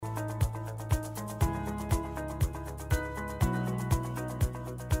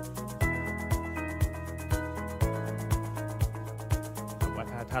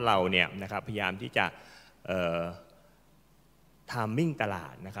าเราเนี่ยนะครับพยายามที่จะทามมิ่งตลา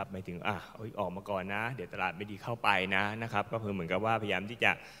ดนะครับหมายถึงออกมาก่อนนะเดี๋ยวตลาดไม่ดีเข้าไปนะครับก็คือเหมือนกับว่าพยายามที่จ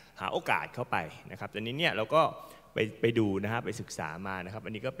ะหาโอกาสเข้าไปนะครับตอนนี้เนี่ยเราก็ไปดูนะฮะไปศึกษามานะครับอั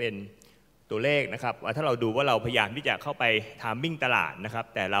นนี้ก็เป็นตัวเลขนะครับว่าถ้าเราดูว่าเราพยายามที่จะเข้าไปทามมิ่งตลาดนะครับ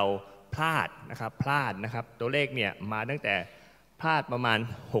แต่เราพลาดนะครับตัวเลขเนี่ยมาตั้งแต่พลาดประมาณ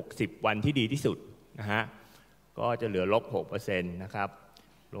60วันที่ดีที่สุดนะฮะก็จะเหลือลบ 6% นะครับ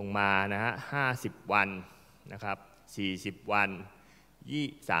ลงมานะฮะ50วันนะครับ40วัน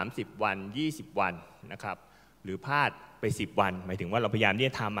30วัน20วันนะครับหรือพลาดไป10วันหมายถึงว่าเราพยายามที่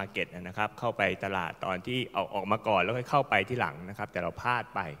จะทำมาร์เก็ตนะครับเข้าไปตลาดตอนที่เอาออกมาก่อนแล้วค่อยเข้าไปที่หลังนะครับแต่เราพลาด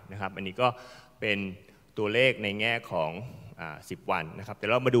ไปนะครับอันนี้ก็เป็นตัวเลขในแง่ของ10วันนะครับแต่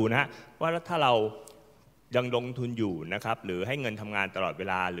เรามาดูนะฮะว่าถ้าเรายังลงทุนอยู่นะครับหรือให้เงินทำงานตลอดเว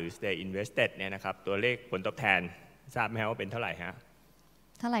ลาหรือ stay invested เนี่ยนะครับตัวเลขผลตอบแทนทราบไหมว่าเป็นเท่าไหร่ฮะ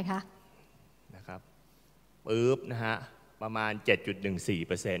เท่าไหร่คะนะครับปึ๊บนะฮะประมาณ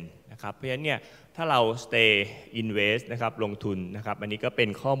 7.14% นะครับเพราะฉะนั้นเนี่ยถ้าเรา stay invest นะครับลงทุนนะครับอันนี้ก็เป็น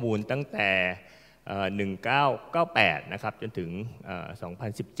ข้อมูลตั้งแต่1998นะครับจนถึง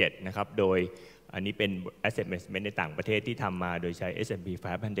2017นะครับโดยอันนี้เป็น asset management ในต่างประเทศที่ทำมาโดยใช้ S&P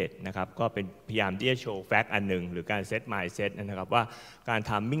 500 นะครับก็เป็นพยายามที่จะโชว์แฟกต์อันหนึ่งหรือการ set mindset นะครับว่าการ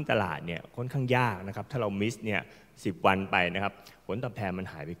ทำมิ่งตลาดเนี่ยค่อนข้างยากนะครับถ้าเรามิสเนี่ย10วันไปนะครับผลตอบแทนมัน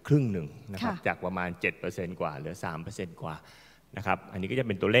หายไปครึ่งหนึ่งนะครับจากประมาณ 7% กว่าเหลือ 3% กว่านะครับอันนี้ก็จะเ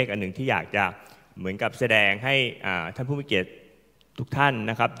ป็นตัวเลขอันหนึ่งที่อยากจะเหมือนกับแสดงให้ท่านผู้มีเกียรติทุกท่าน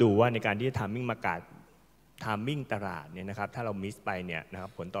นะครับดูว่าในการที่จะทำมิ่งมาการทามมิ่งตลาดเนี่ยนะครับถ้าเรามิสไปเนี่ยนะครับ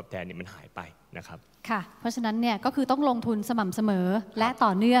ผลตอบแทนเนี่ยมันหายไปนะครับค่ะเพราะฉะนั้นเนี่ยก็คือต้องลงทุนสม่ำเสมอและต่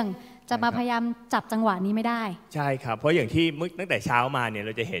อเนื่องจะมาพยายามจับจังหวะนี้ไม่ได้ใช่ครับเพราะอย่างที่ตั้งแต่เช้ามาเนี่ยเร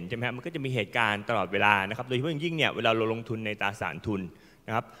าจะเห็นใช่ไหมครับมันก็จะมีเหตุการณ์ตลอดเวลานะครับโดยเฉพาะยิ่งเนี่ยเวลาเราลงทุนในตราสารทุนน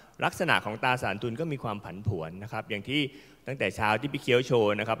ะครับลักษณะของตราสารทุนก็มีความผันผวนนะครับอย่างที่ตั้งแต่เช้าที่พี่เคียวโช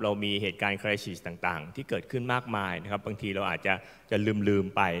ว์นะครับเรามีเหตุการณ์คริสิสต่างๆที่เกิดขึ้นมากมายนะครับบางทีเราอาจจะลืม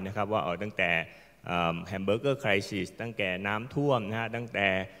ไปนะครับว่าตั้งแต่แฮมเบอร์เกอร์คริสิสตั้งแต่น้ำท่วมนะฮะตั้งแต่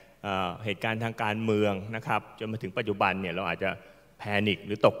เหตุการณ์ทางการเมืองนะครับจนมาถึงปัจจุบันเนี่ยเราอาจจะแพนิคห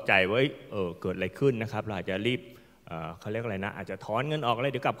รือตกใจว่าเกิดอะไรขึ้นนะครับเราอาจจะรีบเขาเรียกอะไรนะอาจจะถอนเงินออกอะไร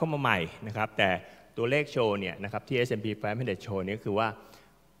เดี๋ยวกลับเข้ามาใหม่นะครับแต่ตัวเลขโชว์เนี่ยนะครับที่ S&P 500 โชว์นี่คือว่า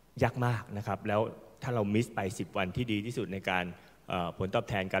ยากมากนะครับแล้วถ้าเรามิสไป10วันที่ดีที่สุดในการผลตอบ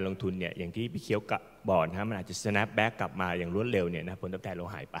แทนการลงทุนเนี่ยอย่างที่พี่เคียวบอกนะมันอาจจะ snap back กลับมาอย่างรวดเร็วเนี่ยนะผลตอบแทนเรา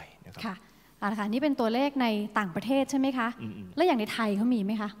หายไปนะครับค่ะค่ะนี่เป็นตัวเลขในต่างประเทศใช่ไหมคะแล้วอย่างในไทยเขามีไ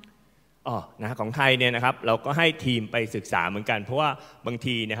หมคะนะของไทยเนี่ยนะครับเราก็ให้ทีมไปศึกษาเหมือนกันเพราะว่าบาง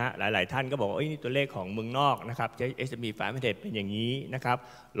ทีนะฮะหลายๆท่านก็บอกว่านี่ตัวเลขของเมืองนอกนะครับใช้ S&P 500 เป็นอย่างนี้นะครับ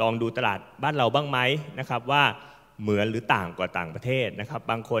ลองดูตลาดบ้านเราบ้างไหมนะครับว่าเหมือนหรือต่างกว่าต่างประเทศนะครับ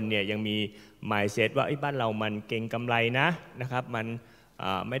บางคนเนี่ยยังมี mindset ว่าบ้านเรามันเก็งกำไรนะครับมัน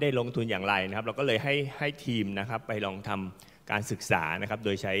ไม่ได้ลงทุนอย่างไรนะครับเราก็เลยให้ทีมนะครับไปลองทำการศึกษานะครับโด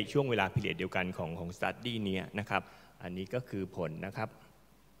ยใช้ช่วงเวลา period เดียวกันของ study นี้นะครับอันนี้ก็คือผลนะครับ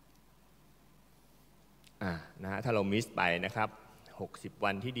นะถ้าเรามิสไปนะครับ60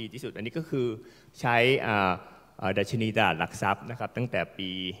วันที่ดีที่สุดอันนี้ก็คือใช้ดัชนีตลาดหลักทรัพย์นะครับตั้งแต่ปี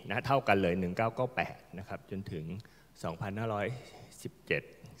เท่ากันเลย1998นะครับจนถึง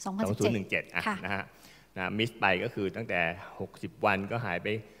2017นะมิสไปก็คือตั้งแต่60วันก็หายไป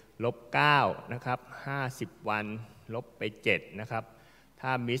ลบ9นะครับ50วันลบไป7นะครับถ้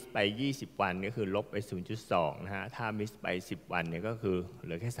ามิสไป20วันก็คือลบไป 0.2 นะฮะถ้ามิสไป10วันเนี่ยก็คือเห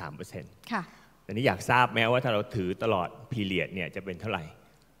ลือแค่ 3% ค่ะแต่นี้อยากทราบไหมว่าถ้าเราถือตลอดพีเรียดเนี่ยจะเป็นเท่าไหร่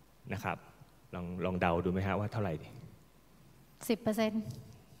นะครับลองเดาดูไหมฮะว่าเท่าไหร่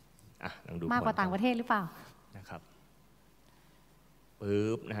10%ลองดูมากกว่าต่างประเทศหรือเปล่านะครับ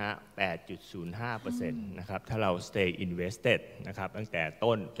ปึ๊บนะฮะ 8.05% นะครับถ้าเรา stay invested นะครับตั้งแต่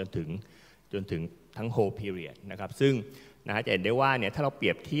ต้นจนถึงทั้ง whole period นะครับซึ่งนะจะเห็นได้ว่าเนี่ยถ้าเราเปรี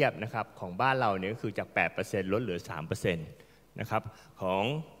ยบเทียบนะครับของบ้านเราเนี่ยก็คือจาก 8% ลดเหลือ 3% นะครับของ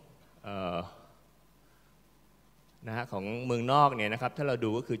ของเมืองนอกเนี่ยนะครับถ้าเราดู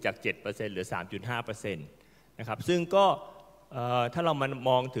ก็คือจาก 7% เหลือ 3.5% นะครับซึ่งก็ถ้าเรามา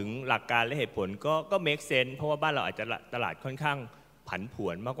มองถึงหลักการและเหตุผลก็ make sense เพราะว่าบ้านเราอาจจะตลาดค่อนข้างผันผว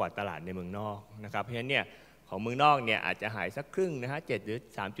นมากกว่าตลาดในเมืองนอกนะครับเพราะฉะนั้นเนี่ยของเมืองนอกเนี่ยอาจจะหายสักครึ่งนะฮะ7หรือ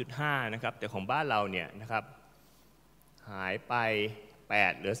 3.5 นะครับแต่ของบ้านเราเนี่ยนะครับหายไป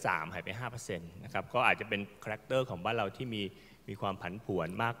8เหลือ3หายไป 5% นะครับก็อาจจะเป็นคาแรคเตอร์ของบ้านเราที่มีความผันผวน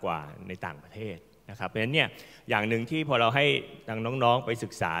มากกว่าในต่างประเทศนะครับเพราะฉะนั้นเนี่ยอย่างหนึ่งที่พอเราให้ทางน้องๆไปศึ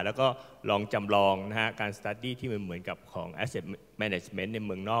กษาแล้วก็ลองจำลองนะฮะการ study ที่เหมือนกับของ asset management ในเ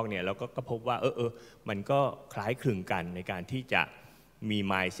มืองนอกเนี่ยเราก็พบว่ามันก็คล้ายคลึงกันในการที่จะ มี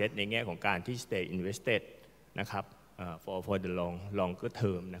mindset ในแง่ของการที่ stay invested นะครับfor the longer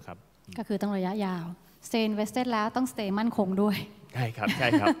term นะครับก็คือต้องระยะยาว stay invested แล้วต้อง stay มั่นคงด้วยใช่ครับใช่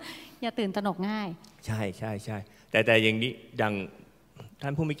ครับ อย่าตื่นตระหนกง่ายใช่ใช่ใช่แต่อย่างนี้ดังท่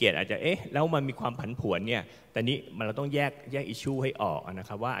านผู้มีเกียรติอาจจะแล้วมันมีความผันผวนเนี่ยแต่นี้เราต้องแยกอิชชูให้ออกนะค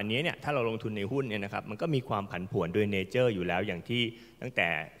รับว่าอันนี้เนี่ยถ้าเราลงทุนในหุ้นเนี่ยนะครับมันก็มีความผันผวนโดยเนเจอร์อยู่แล้วอย่างที่ตั้งแต่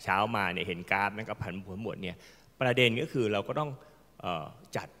เช้ามาเนี่ยเห็นกราฟนั่นก็ผันผวนหมดเนี่ยประเด็นก็คือเราก็ต้อง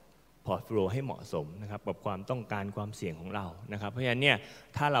จัดพอร์ตโฟลิโอให้เหมาะสมนะครับกับความต้องการความเสี่ยงของเรานะครับเพราะฉะนั้นเนี่ย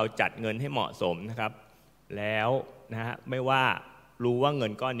ถ้าเราจัดเงินให้เหมาะสมนะครับแล้วนะฮะไม่ว่ารู้ว่าเงิ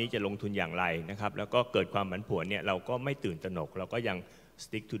นก้อนนี้จะลงทุนอย่างไรนะครับแล้วก็เกิดความผันผวนเนี่ยเราก็ไม่ตื่นตระหนกเราก็ยัง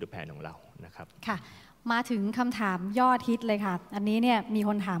stick to the plan ของเรานะครับค่ะมาถึงคำถามยอดฮิตเลยค่ะอันนี้เนี่ยมีค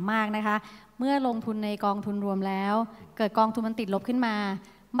นถามมากนะคะเมื่อลงทุนในกองทุนรวมแล้วเกิดกองทุนมันติดลบขึ้นมา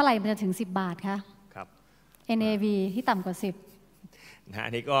เมื่อไหร่มันจะถึง10 บาทคะครับ NAV ที่ต่ำกว่า10นะอั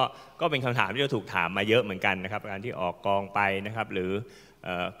นนี้ก็เป็นคำถามที่เราถูกถามมาเยอะเหมือนกันนะครับการที่ออกกองไปนะครับหรือ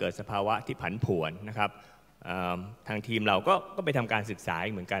เกิดสภาวะที่ผันผวนนะครับทางทีมเราก็ไปทำการศึกษา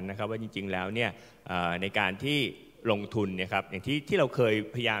เหมือนกันนะครับว่าจริงๆแล้วเนี่ยในการที่ลงทุนเนี่ยครับอย่างที่เราเคย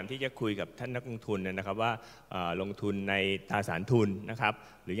พยายามที่จะคุยกับท่านนักลงทุนนะครับว่าลงทุนในตราสารทุนนะครับ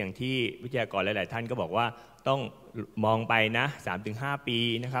หรืออย่างที่วิทยากรหลายๆท่านก็บอกว่าต้องมองไปนะ 3-5 ปี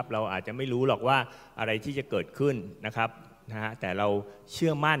นะครับเราอาจจะไม่รู้หรอกว่าอะไรที่จะเกิดขึ้นนะครับแต่เราเชื่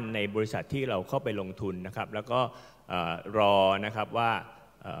อมั่นในบริษัทที่เราเข้าไปลงทุนนะครับแล้วก็รอนะครับว่า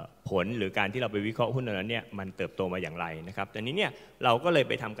ผลหรือการที่เราไปวิเคราะห์หุ้นนั้นเนี่ยมันเติบโตมาอย่างไรนะครับแต่นี้เนี่ยเราก็เลย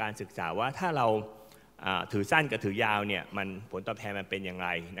ไปทำการศึกษาว่าถ้าเราถือสั้นกับถือยาวเนี่ยมันผลตอบแทนมันเป็นอย่างไร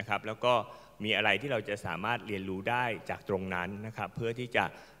นะครับแล้วก็มีอะไรที่เราจะสามารถเรียนรู้ได้จากตรงนั้นนะครับเพื่อที่จะ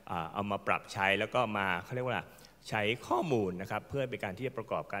เอามาปรับใช้แล้วก็มาเขาเรียกว่าใช้ข้อมูลนะครับเพื่อเป็นการที่จะประ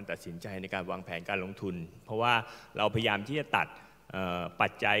กอบการตัดสินใจในการวางแผนการลงทุนเพราะว่าเราพยายามที่จะตัดปั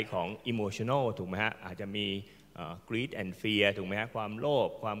จจัยของ emotional ถูกไหมฮะอาจจะมีgreed and fear ถูกไหมฮะความโลภ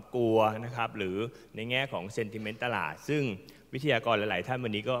ความกลัวนะครับหรือในแง่ของ sentiment ตลาดซึ่งวิทยากรหลายๆท่านวั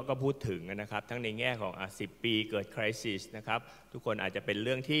นนี้ก็พูดถึงนะครับทั้งในแง่ของ10 ปีเกิด crisis นะครับทุกคนอาจจะเป็นเ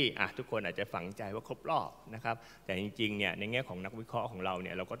รื่องที่ทุกคนอาจจะฝังใจว่าครบรอบนะครับแต่จริงๆเนี่ยในแง่ของนักวิเคราะห์ของเราเ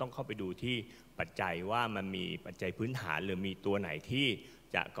นี่ยเราก็ต้องเข้าไปดูที่ปัจจัยว่ามันมีปัจจัยพื้นฐานหรือมีตัวไหนที่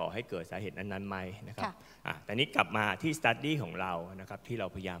จะก่อให้เกิดสาเหตุนั้นๆไหมนะครับแต่นี้กลับมาที่ study ของเรานะครับที่เรา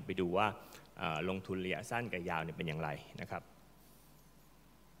พยายามไปดูว่าลงทุนระยะสั้นกับยาวเนี่ยเป็นอย่างไรนะครับ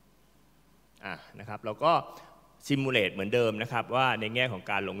เราก็ซิมูเลตเหมือนเดิมนะครับว่าในแง่ของ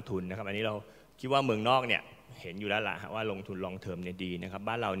การลงทุนนะครับอันนี้เราคิดว่าเมืองนอกเนี่ยเห็นอยู่แล้วล่ะว่าลงทุนลองเทอมเนี่ยดีนะครับ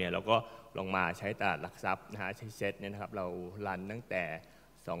บ้านเราเนี่ยเราก็ลงมาใช้ตลาดหลักทรัพย์ใช้เซ็ตเนี่ยนะครับเรารันตั้งแต่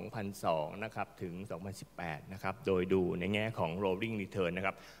2002นะครับถึง2018นะครับโดยดูในแง่ของ rolling return นะค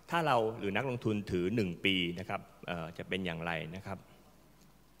รับถ้าเราหรือนักลงทุนถือ1 ปีนะครับจะเป็นอย่างไรนะครับ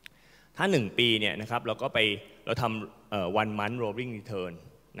ถ้า1 ปีเนี่ยนะครับเราทำone month rolling return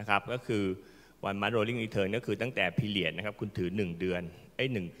นะครับก็คือone month rolling return ก็คือตั้งแต่ period นะครับคุณถือ1 เดือน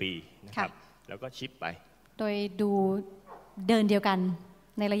1 ปีนะครับแล้วก็ชิปไปโดยดูเดือนเดียวกัน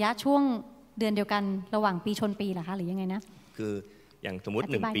ในระยะช่วงเดือนเดียวกันระหว่างปีชนปีเหรอคะหรือยังไงนะคืออย่างสมมติ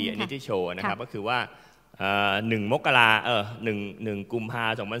1 ปีอันนี้ที่โชว์นะครับก็คือว่า1 มกรา1 กุมภา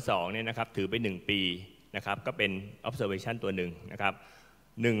พันธ์2002เนี่ยนะครับถือไป1 ปีนะครับก็เป็น observation ตัวหนึ่งนะครับ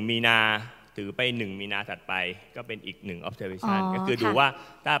1 มีนาถือไป1 มีนาถัดไปก็เป็นอีก1 observation ก็คือดูว่า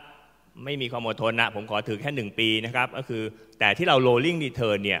ถ้าไม่มีความอดทนนะผมขอถือแค่1 ปีนะครับก็คือแต่ที่เรา rolling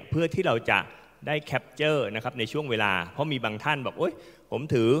return เนี่ยเพื่อที่เราจะได้ capture นะครับในช่วงเวลาเพราะมีบางท่านบอกโอ๊ยผ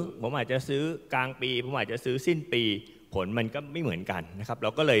มอาจจะซื้อกลางปีผมอาจจะซื้อสิ้นปีผลมันก็ไม่เหมือนกันนะครับเรา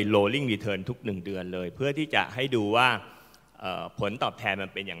ก็เลย rolling return ทุก1 เดือนเลยเพื่อที่จะให้ดูว่าผลตอบแทนมั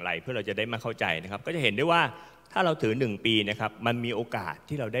นเป็นอย่างไรเพื่อเราจะได้มาเข้าใจนะครับก็จะเห็นได้ว่าถ้าเราถือ1 ปีนะครับมันมีโอกาส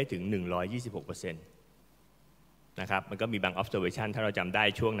ที่เราได้ถึง 126%นะครับมันก็มีบาง observation ถ้าเราจำได้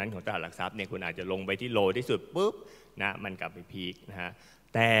ช่วงนั้นของตลาดหลักทรัพย์เนี่ยคุณอาจจะลงไปที่โลที่สุดปุ๊บนะมันกลับไปพีคนะฮะ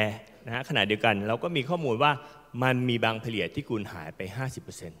แต่ขณะเดียวกันเราก็มีข้อมูลว่ามันมีบางเพลียที่คุณหายไป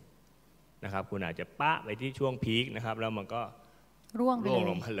 50% นะครับคุณอาจจะปะไปที่ช่วงพีคนะครับแล้วมันก็ร่วง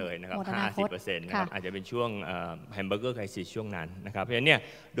ลงมาเลยนะครับ 50% นะครับอาจจะเป็นช่วงแฮมเบอร์เกอร์ไครซิสช่วงนั้นนะครับเพราะฉะนั้นเนี่ย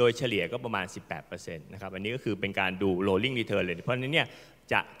โดยเฉลี่ยก็ประมาณ 18% นะครับอันนี้ก็คือเป็นการดู rolling return เลยเพราะฉะนั้นเนี่ย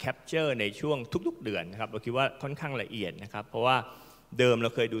จะ capture ในช่วงทุกๆเดือนนะครับเราคิดว่าค่อนข้างละเอียดนะครับเพราะว่าเดิมเรา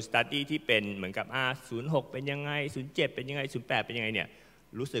เคยดู study ที่เป็นเหมือนกับ06เป็นยังไง07เป็นยังไง08เป็นยังไงเนี่ย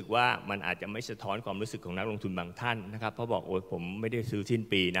รู้สึกว่ามันอาจจะไม่สะท้อนความรู้สึกของนักลงทุนบางท่านนะครับเพราะบอกโอ้ยผมไม่ได้ซื้อสิ้น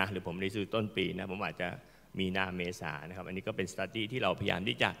ปีนะหรือผมไม่ได้ซื้อต้นปีนะผมอาจจะมีนาเมษานะครับอันนี้ก็เป็น study ที่เราพยายาม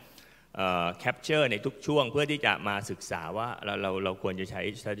ที่จะcapture ในทุกช่วงเพื่อที่จะมาศึกษาว่าเราควรจะใช้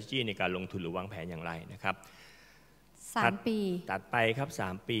strategy ในการลงทุนหรือวางแผนอย่างไรนะครับ 3 ปีตัดไปครับ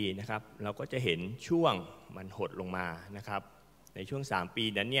3 ปีนะครับเราก็จะเห็นช่วงมันหดลงมานะครับในช่วง3 ปี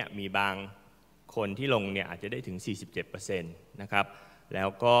นั้นเนี่ยมีบางคนที่ลงเนี่ยอาจจะได้ถึง 47% นะครับแล้ว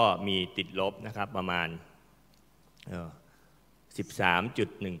ก็มีติดลบนะครับประมาณ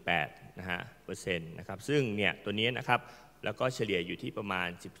13.18 นะฮะเปอร์เซ็นต์นะครับซึ่งเนี่ยตัวนี้นะครับแล้วก็เฉลี่ยอยู่ที่ประมาณ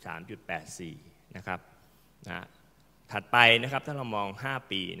 13.84 นะครับนะถัดไปนะครับถ้าเรามอง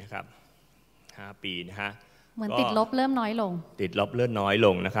5 ปีนะครับ5 ปีนะฮะเหมือนติดลบเริ่มน้อยลงติดลบเริ่มน้อยล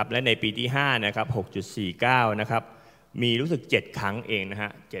งนะครับและในปีที่5นะครับ 6.49 นะครับมีรู้สึก7 ครั้งเองนะฮ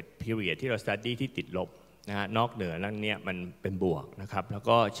ะ7 period ที่เรา study ที่ติดลบนะฮะนอกเหนือนั้นเนี่ยมันเป็นบวกนะครับแล้ว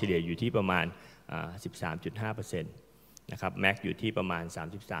ก็เฉลี่ยอยู่ที่ประมาณ 13.5% นะครับแม็กอยู่ที่ประมาณ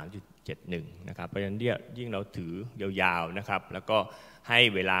 33.71 นะครับเพราะฉะนั้นยิ่งเราถือยาวๆนะครับแล้วก็ให้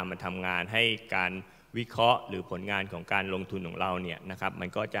เวลามันทำงานให้การวิเคราะห์หรือผลงานของการลงทุนของเราเนี่ยนะครับมัน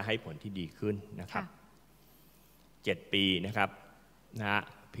ก็จะให้ผลที่ดีขึ้นนะครับ7 ปีนะครับนะฮะ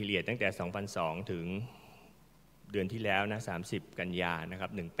พีเรียดตั้งแต่ 2002 ถึงเดือนที่แล้วนะ30 กันยานะครับ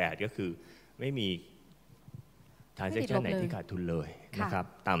18 ก็คือไม่มี transaction ไหนที่ขาดทุนเลยนะครับ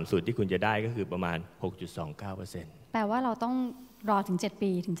ต่ำสุดที่คุณจะได้ก็คือประมาณ 6.29% แปลว่าเราต้องรอถึง7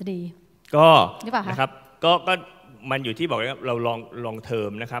 ปีถึงจะดีก็นะครับก็มันอยู่ที่บอกว่าเราลองเทอ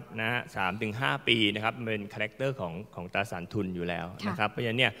มนะครับนะ3-5 ปีนะครับเป็นคาแรคเตอร์ของตราสารทุนอยู่แล้วนะครับเพราะฉะ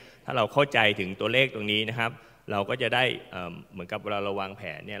นั้นเนี่ยถ้าเราเข้าใจถึงตัวเลขตรงนี้นะครับเราก็จะได้เหมือนกับเวลาเราวางแผ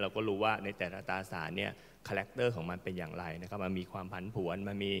นเนี่ยเราก็รู้ว่าในแต่ละตราสารเนี่ยคาแรคเตอร์ของมันเป็นอย่างไรนะครับมันมีความผันผวน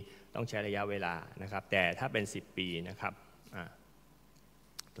มันมีต้องใช้ระยะเวลานะครับแต่ถ้าเป็น10 ปีนะครับ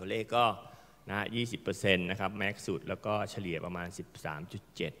ตัวเลขก็นะ 20% นะครับแม็กซ์สุดแล้วก็เฉลี่ยประมาณ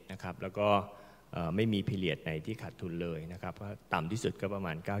 13.7 นะครับแล้วก็ไม่มีพีเรียดไหนที่ขาดทุนเลยนะครับต่ำที่สุดก็ประม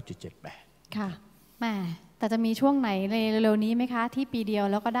าณ 9.78 ค่ะแหมแต่จะมีช่วงไหนเร็วๆนี้ไหมคะที่ปีเดียว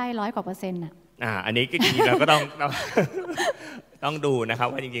แล้วก็ได้100% น่ะอันนี้ก็จริงๆเราก็ต้องดูนะครับ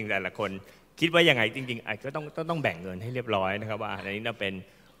ว่าจริงๆแต่ละคนคิดว่ายังไงจริงๆก็ต้องแบ่งเงินให้เรียบร้อยนะครับว่าอันนี้เราเป็น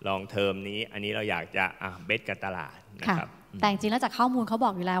ลองเทอมนี้อันนี้เราอยากจะเบสกับตลาดนะครับแต่จริงๆแล้วจากข้อมูลเขาบ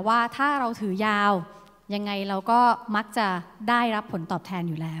อกอยู่แล้วว่าถ้าเราถือยาวยังไงเราก็มักจะได้รับผลตอบแทน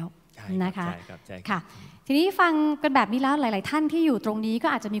อยู่แล้วนะคะค่ะทีนี้ฟังกันแบบนี้แล้วหลายๆท่านที่อยู่ตรงนี้ก็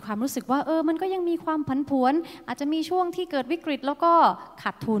อาจจะมีความรู้สึกว่ามันก็ยังมีความผันผวนอาจจะมีช่วงที่เกิดวิกฤตแล้วก็ข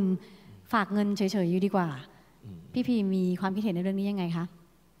าดทุนฝากเงินเฉยๆอยู่ดีกว่าพี่พีมีความคิดเห็นในเรื่องนี้ยังไงคะ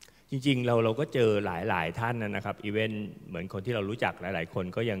จริงๆเราก็เจอหลายท่านนะครับอีเวนต์เหมือนคนที่เรารู้จักหลายๆคน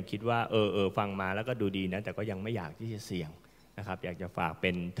ก็ยังคิดว่าฟังมาแล้วก็ดูดีนะแต่ก็ยังไม่อยากที่จะเสี่ยงนะครับอยากจะฝากเป็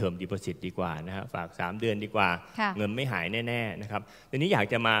นเทอมดิโพซิตดีกว่านะฮะฝาก3 เดือนดีกว่าเงินไม่หายแน่ๆนะครับทีนี้อยาก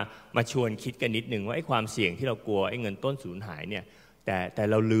จะมาชวนคิดกันนิดนึงว่าไอ้ความเสี่ยงที่เรากลัวไอ้เงินต้นสูญหายเนี่ยแต่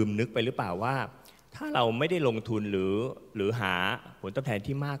เราลืมนึกไปหรือเปล่าว่าถ้าเราไม่ได้ลงทุนหรือหาผลตอบแทน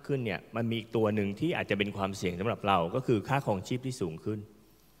ที่มากขึ้นเนี่ยมันมีตัวหนึ่งที่อาจจะเป็นความเสี่ยงสำหรับเราก็คือค่าครองชีพที่สูงขึ้น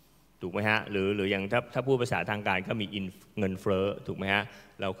ถูกไหมฮะหรืออย่างถ้าพูดภาษาทางการก็มีเงินเฟ้อถูกไหมฮะ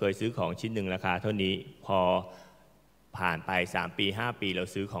เราเคยซื้อของชิ้นหนึ่งราคาเท่านี้พอผ่านไป3 ปี 5 ปีเรา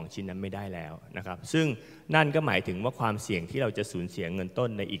ซื้อของชิ้นนั้นไม่ได้แล้วนะครับซึ่งนั่นก็หมายถึงว่าความเสี่ยงที่เราจะสูญเสียเงินต้น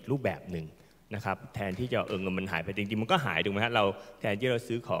ในอีกรูปแบบหนึ่งนะครับแทนที่จะเงินมันหายไปจริงๆมันก็หายถูกไหมฮะเราแทนที่เรา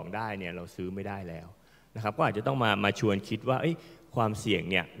ซื้อของได้เนี่ยเราซื้อไม่ได้แล้วนะครับก็อาจจะต้องมาชวนคิดว่าความเสี่ยง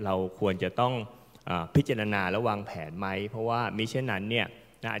เนี่ยเราควรจะต้องพิจารณาและวางแผนไหมเพราะว่ามิเช่นนั้นเนี่ย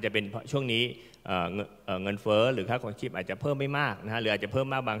อาจจะเป็นช่วงนี้เงินเฟ้อหรือค่าครองชีพอาจจะเพิ่มไม่มากนะฮะหรืออาจจะเพิ่ม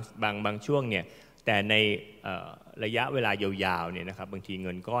มากบางช่วงเนี่ยแต่ในระยะเวลายาวๆเนี่ยนะครับบางทีเ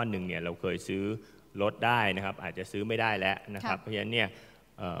งินก้อนหนึ่งเนี่ยเราเคยซื้อลดได้นะครับอาจจะซื้อไม่ได้แล้วนะครับเพราะฉะนั้นเนี่ย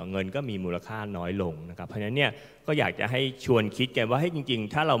เงินก็มีมูลค่าน้อยลงนะครับเพราะฉะนั้นเนี่ยก็อยากจะให้ชวนคิดกันว่าจริง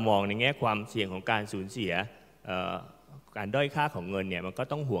ๆถ้าเรามองในแง่ความเสี่ยงของการสูญเสียการด้อยค่าของเงินเนี่ยมันก็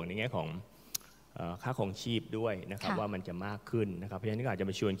ต้องห่วงในแง่ของค่าครองชีพด้วยนะครับว่ามันจะมากขึ้นนะครับเพราะฉะนั้นก็อาจจะ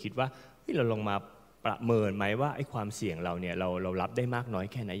มาชวนคิดว่าเราลองมาประเมินไหมว่าไอ้ความเสี่ยงเราเนี่ยเรารับได้มากน้อย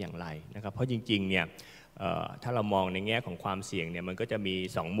แค่ไหนอย่างไรนะครับเพราะจริงๆเนี่ยถ้าเรามองในแง่ของความเสี่ยงเนี่ยมันก็จะมี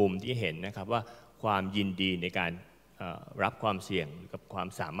2 มุมที่เห็นนะครับว่าความยินดีในการรับความเสี่ยงกับความ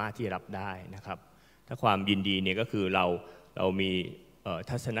สามารถที่รับได้นะครับถ้าความยินดีเนี่ยก็คือเรามี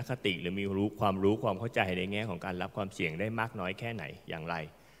ทัศนคติหรือมีความเข้าใจในแง่ของการรับความเสี่ยงได้มากน้อยแค่ไหนอย่างไร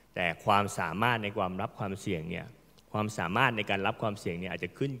แต่ความสามารถในความรับความเสี่ยงเนี่ยความสามารถในการรับความเสี่ยงเนี่ยอาจจะ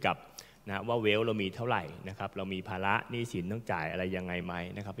ขึ้นกับนะว่าเวลเรามีเท่าไหร่นะครับเรามีภาระหนี้สินต้องจ่ายอะไรยังไงไหม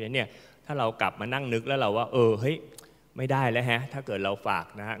นะครับเพราะฉะนั้นเนี่ยถ้าเรากลับมานั่งนึกแล้วเราว่าเฮ้ยไม่ได้แล้วฮะถ้าเกิดเราฝาก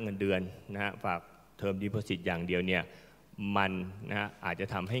นะฮะเงินเดือนนะฮะฝากเทอมดิโพซิตอย่างเดียวเนี่ยมันนะฮะอาจจะ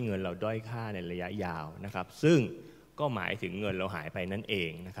ทำให้เงินเราด้อยค่าในระยะยาวนะครับซึ่ง ก็หมายถึงเงินเราหายไปนั่นเอง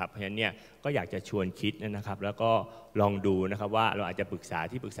นะครับเพราะฉะนั้นเนี่ยก็อยากจะชวนคิดนะครับแล้วก็ลองดูนะครับว่าเราอาจจะปรึกษา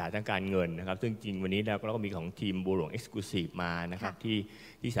ที่ปรึกษาทางการเงินนะครับซึ่งจริงวันนี้เราก็มีของทีมบัวหลวง Exclusive มานะครับ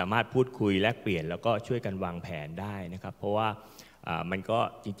ที่สามารถพูดคุยแลกเปลี่ยนแล้วก็ช่วยกันวางแผนได้นะครับเพราะว่ามันก็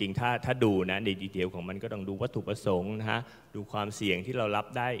จริงๆถ้าดูนะในดีเทลของมันก็ต้องดูวัตถุประสงค์นะฮะดูความเสี่ยงที่เรารับ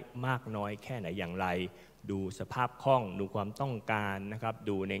ได้มากน้อยแค่ไหนอย่างไรดูสภาพคล่องดูความต้องการนะครับ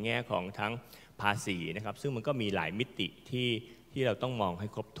ดูในแง่ของทั้งภาษีนะครับซึ่งมันก็มีหลายมิติที่เราต้องมองให้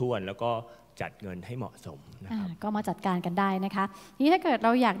ครบถ้วนแล้วก็จัดเงินให้เหมาะสมนะครับก็มาจัดการกันได้นะคะทีนี้ถ้าเกิดเร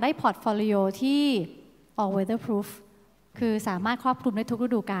าอยากได้พอร์ตโฟลิโอที่ all weather proof คือสามารถครอบคลุมได้ทุกฤ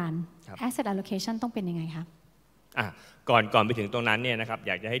ดูกาล asset allocation ต้องเป็นยังไงคะก่อนไปถึงตรงนั้นเนี่ยนะครับอ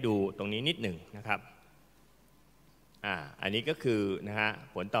ยากจะให้ดูตรงนี้นิดหนึ่งนะครับอันนี้ก็คือนะฮะ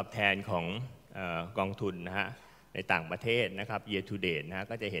ผลตอบแทนของกองทุนนะฮะในต่างประเทศนะครับ year to date นะฮะ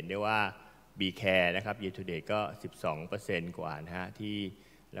ก็จะเห็นได้ว่า B-Care นะครับ year to date ก็ 12% กว่านะฮะที่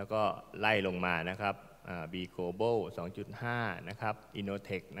แล้วก็ไล่ลงมานะครับB Global 2.5 นะครับ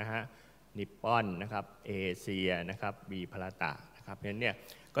Innotech นะฮะ Nippon นะครับ Asia นะครับ B Palata นะครับเพราะฉะนั้นเนี่ย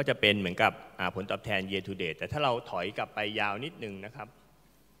ก็จะเป็นเหมือนกับผลตอบแทน year to date แต่ถ้าเราถอยกลับไปยาวนิดนึงนะครับ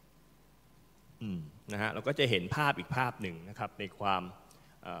นะฮะเราก็จะเห็นภาพอีกภาพหนึ่งนะครับในความ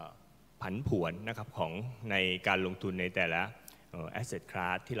ผันผวนนะครับของในการลงทุนในแต่ละ asset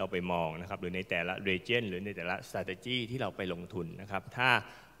class ที่เราไปมองนะครับหรือในแต่ละ region หรือในแต่ละ strategy ที่เราไปลงทุนนะครับถ้า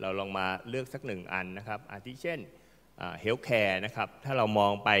เราลองมาเลือกสักหนึ่งอันนะครับอาทิเช่น healthcare นะครับถ้าเรามอ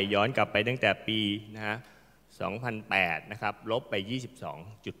งไปย้อนกลับไปตั้งแต่ปีนะฮะ2008นะครับลบไป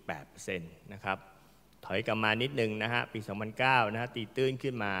 22.8% นะครับถอยกลับมานิดนึงนะฮะปี2009นะฮะตีตื้น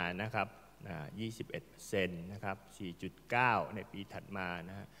ขึ้นมานะครับ21% นะครับ 4.9 ในปีถัดมา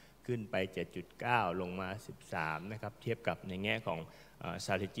นะฮะขึ้นไป 7.9 ลงมา 13 นะครับเทียบกับในแง่ของ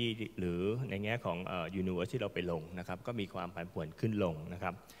strategy หรือในแง่ของuniverse ที่เราไปลงนะครับก็มีความผันผวนขึ้นลงนะค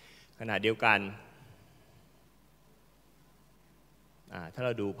รับขณะเดียวกันถ้าเร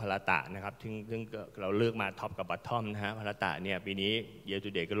าดูพลาตะนะครับซึ่งเราเลือกมาท็อปกับบอททอมนะฮะพลาตะเนี่ยปีนี้ year to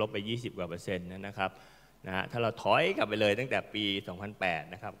date ก็ลบไป 20 กว่า% นะครับนะฮะถ้าเราถอยกลับไปเลยตั้งแต่ปี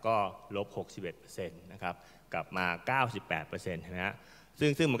 2008 นะครับก็ลบ 61% นะครับกลับมา 98% นะฮะ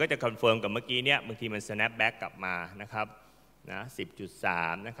ซึ่งมันก็จะคอนเฟิร์มกับเมื่อกี้เนี่ยบางทีมัน snap back กลับมานะครับนะ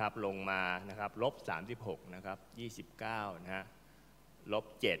 10.3 นะครับลงมานะครับลบ 36 นะครับ 29 นะฮะลบ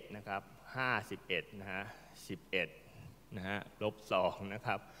 7 นะครับ 51 นะฮะ 11 นะฮะลบ 2 นะค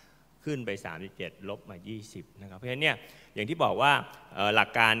รับขึ้นไป 37 ลบมา 20 นะครับเพราะฉะนั้นเนี่ยอย่างที่บอกว่าหลัก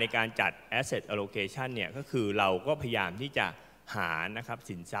การในการจัด asset allocation เนี่ยก็คือเราก็พยายามที่จะหานะครับ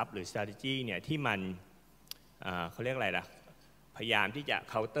สินทรัพย์หรือ strategy เนี่ยที่มันเขาเรียกอะไรล่ะพยายามที่จะ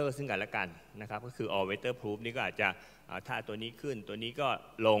counter ซึ่งกันและกันนะครับก็คือ all weather proof นี่ก็อาจจะถ้าตัวนี้ขึ้นตัวนี้ก็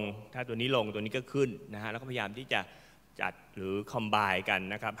ลงถ้าตัวนี้ลงตัวนี้ก็ขึ้นนะฮะแล้วก็พยายามที่จะจัดหรือ combine กัน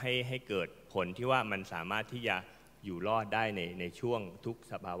นะครับให้เกิดผลที่ว่ามันสามารถที่จะอยู่รอดได้ในช่วงทุก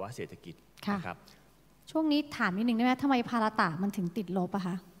สภาวะเศรษฐกิจนะครับช่วงนี้ถามนิดนึงได้ไหมทำไมพาราตะมันถึงติดลบอะค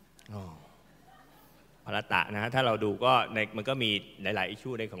ะพาราตะนะฮะถ้าเราดูก็มันก็มีหลายๆอิชชู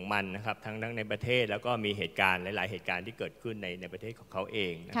ในของมันนะครับทั้งในประเทศแล้วก็มีเหตุการณ์หลายๆเหตุการณ์ที่เกิดขึ้นในประเทศของเขาเอ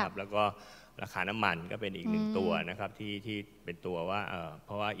งนะครับแล้วก็ราคาน้ำมันก็เป็นอีกหนึ่งตัวนะครับที่เป็นตัวว่าเพ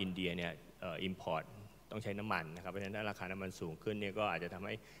ราะว่าอินเดียเนี่ยimport ต้องใช้น้ำมันนะครับเพราะฉะนั้นถ้าราคาน้ำมันสูงขึ้นเนี่ยก็อาจจะทำใ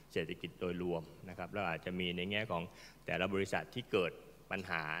ห้เศรษฐกิจโดยรวมนะครับแล้วอาจจะมีในแง่ของแต่ละบริษัทที่เกิดปัญ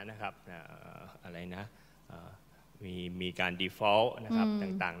หานะครับอะไรนะมีการ default นะครับ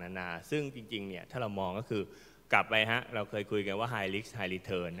ต่างๆนานาซึ่งจริงๆเนี่ยถ้าเรามองก็คือกลับไปฮะเราเคยคุยกันว่า high risk high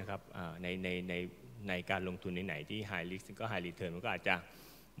return นะครับในการลงทุนไหนที่ high risk ก็ high return มันก็อาจจะ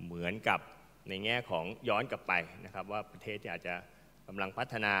เหมือนกับในแง่ของย้อนกลับไปนะครับว่าประเทศที่อาจจะกำลังพั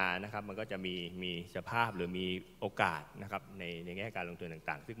ฒนานะครับมันก็จะมีสภาพหรือมีโอกาสนะครับในแง่การลงทุน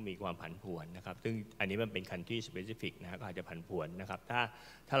ต่างๆซึ่งมีความผันผวนนะครับซึ่งอันนี้มันเป็น country specific นะก็อาจจะผันผวนนะครับ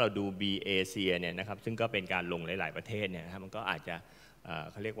ถ้าเราดู B Asia เนี่ยนะครับซึ่งก็เป็นการลงหลายๆประเทศเนี่ยนะครับมันก็อาจจะ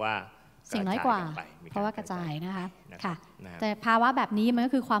เขาเรียกว่าเสี่ยงน้อยกว่าเพราะว่ากระจายนะคะค่ะแต่ภาวะแบบนี้มัน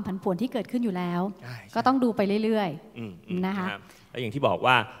ก็คือความผันผวนที่เกิดขึ้นอยู่แล้วก็ต้องดูไปเรื่อยๆนะคะแล้วอย่างที่บอก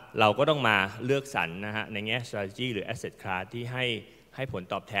ว่าเราก็ต้องมาเลือกสรรนะฮะในแง่ strategy หรือ asset class ที่ให้ผล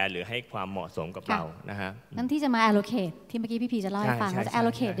ตอบแทนหรือให้ความเหมาะสมกับเรานะฮะนั่นที่จะมา allocate ที่เมื่อกี้พี่พีจะเล่าให้ฟังว่าจะ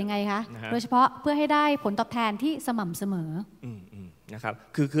allocate ยังไงคะโดยเฉพาะเพื่อให้ได้ผลตอบแทนที่สม่ำเสมอนะครับ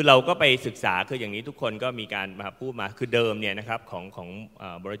คือเราก็ไปศึกษาคืออย่างนี้ทุกคนก็มีการมาพูดมาคือเดิมเนี่ยนะครับของ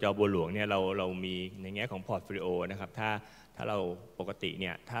บลจ.บัวหลวงเนี่ยเรามีในแง่ของ portfolio นะครับถ้าเราปกติเ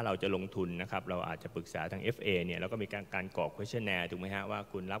นี่ยถ้าเราจะลงทุนนะครับเราอาจจะปรึกษาทาง FA เนี่ยแล้วก็มีการกรอก questionnaire ถูกไหมฮะว่า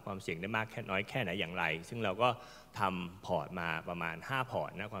คุณรับความเสี่ยงได้มากแค่น้อยแค่ไหนอย่างไรซึ่งเราก็ทำพอร์ตมาประมาณ5พอร์ต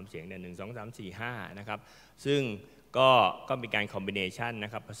นะความเสี่ยงเนี่ย1 2 3 4 5นะครับซึ่ง ก็มีการคอมบิเนชันน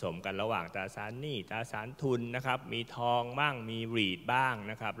ะครับผสมกันระหว่างตราสารหนี้ตราสารทุนนะครับมีทองบ้างมีรีทบ้าง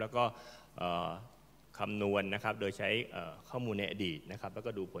นะครับแล้วก็คำนวณนะครับโดยใช้ข้อมูลในอดีตนะครับแล้วก็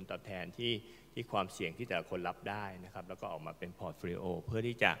ดูผลตอบแทนที่ความเสี่ยงที่แต่ละคนรับได้นะครับแล้วก็ออกมาเป็นพอร์ตโฟลิโอเพื่อ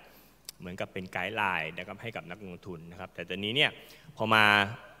ที่จะเหมือนกับเป็นไกด์ไลน์นะครับให้กับนักลงทุนนะครับแต่ตอนนี้เนี่ยพอมา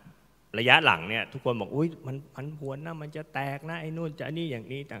ระยะหลังเนี่ยทุกคนบอกอุ้ยมันพันผวนนะมันจะแตกนะไอ้นู่นจะนี่อย่าง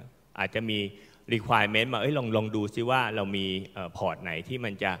นี้แต่อาจจะมี requirement มาลองดูซิว่าเรามีพอร์ตไหนที่มั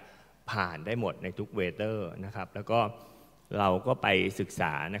นจะผ่านได้หมดในทุกเวเตอร์นะครับแล้วก็เราก็ไปศึกษ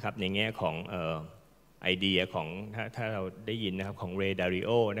านะครับในแง่ของไอเดียของถ้าเราได้ยินนะครับของ Ray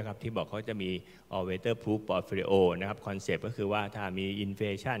Dalio นะครับที่บอกเขาจะมี all weather proof portfolio นะครับคอนเซปต์ก็คือว่าถ้ามี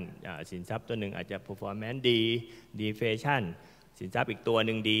inflation สินทรัพย์ตัวหนึ่งอาจจะ performance ดี deflation สินทรัพย์อีกตัวห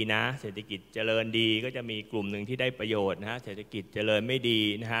นึ่งดีนะเศรษฐกิจเจริญดีก็จะมีกลุ่มหนึ่งที่ได้ประโยชน์นะเศรษฐกิจเจริญไม่ดี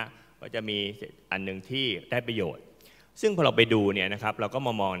นะฮะก็จะมีอันหนึ่งที่ได้ประโยชน์ซึ่งพอเราไปดูเนี่ยนะครับเราก็ม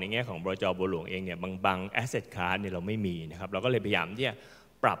ามองในแง่ของบลจ.บัวหลวงเองเนี่ยบาง asset class เนี่ยเราไม่มีนะครับเราก็เลยพยายามที่จะ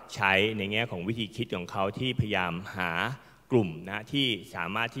ปรับใช้ในแง่ของวิธีคิดของเขาที่พยายามหากลุ่มนะที่สา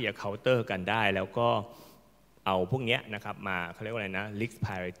มารถที่จะเคาน์เตอร์กันได้แล้วก็เอาพวกนี้นะครับมาเขาเรียกว่าอะไรนะ risk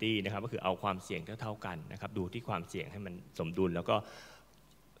parity นะครับก็คือเอาความเสี่ยงเท่ากันนะครับดูที่ความเสี่ยงให้มันสมดุลแล้วก็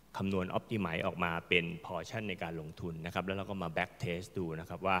คำนวณ optimize ออกมาเป็น portion ในการลงทุนนะครับแล้วเราก็มา back test ดูนะ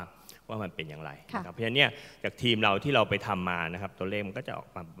ครับว่ามันเป็นอย่างไรนะครับเพราะฉะนั้นเนี่ยจากทีมเราที่เราไปทำมานะครับตัวเลขมันก็จะออก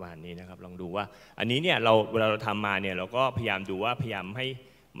มาประมาณนี้นะครับลองดูว่าอันนี้เนี่ยเวลาเราทำมาเนี่ยเราก็พยายามดูว่าพยายาม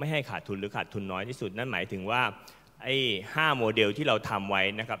ไม่ให้ขาดทุนหรือขาดทุนน้อยที่สุดนั่นหมายถึงว่าไอ้5โมเดลที่เราทำไว้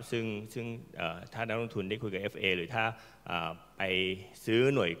นะครับซึ่งถ้านักลงทุนได้คุยกับ FA หรือถ้าไปซื้อ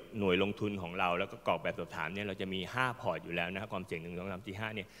หน่วยลงทุนของเราแล้วก็กรอกแบบสอบถามเนี่ยเราจะมี5พอร์ตอยู่แล้วนะครับความเสี่ยง1 2 3 4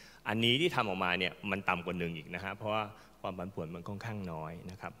 5เนี่ยอันนี้ที่ทำออกมาเนี่ยมันต่ำกว่า1อีกนะฮะเพราะว่าความผันผวนมันค่อนข้างน้อย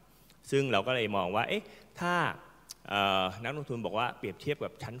นะครับซึ่งเราก็เลยมองว่าเอ๊ะถ้านักลงทุนบอกว่าเปรียบเทียบกั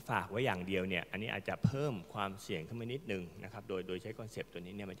บชั้นฝากไว้อย่างเดียวเนี่ยอันนี้อาจจะเพิ่มความเสี่ยงขึ้นมานิดนึงนะครับโดยใช้คอนเซปต์ตัว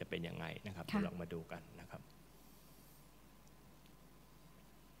นี้เนี่ยมันจะเป็นยังไงนะครับลองมาดูกันนะครับ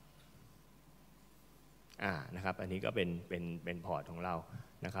นะครับอันนี้ก็เป็นพอร์ตของเรา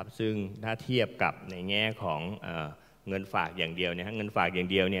นะครับซึ่งถ้าเทียบกับในแง่ของเงินฝากอย่างเดียวเนี่ยเงินฝากอย่าง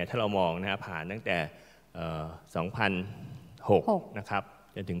เดียวเนี่ยถ้าเรามองนะผ่านตั้งแต่2006นะครับ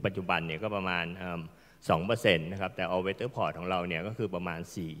จนถึงปัจจุบันเนี่ยก็ประมาณ2% นะครับแต่ all weather port ของเราเนี่ยก็คือประมาณ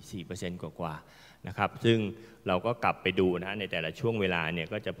 4% กว่าๆนะครับซึ่งเราก็กลับไปดูนะในแต่ละช่วงเวลาเนี่ย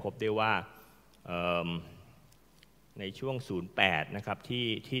ก็จะพบได้ว่าในช่วง08นะครับ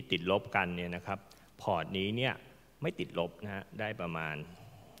ที่ติดลบกันเนี่ยนะครับพอร์ตนี้เนี่ยไม่ติดลบนะฮะได้ประมาณ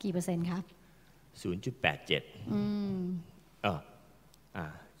กี่เปอร์เซ็นต์ครับ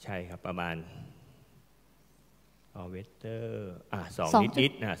 0.87 ใช่ครับประมาณเวเตอร์2นิ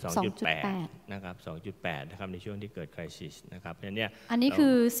ดๆนะ 2.8 นะครับ 2.8 นะครับในช่วงที่เกิดไครซิสนะครับเนี่ยอันนี้คื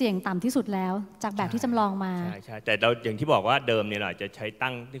อเสี่ยงต่ำที่สุดแล้วจากแบบที่จำลองมาใช่แต่เราอย่างที่บอกว่าเดิมเนี่ยเราจะใช้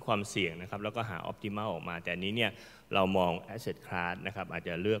ตั้งที่ความเสี่ยงนะครับแล้วก็หา optimal ออกมาแต่นี้เนี่ยเรามอง asset class นะครับอาจจ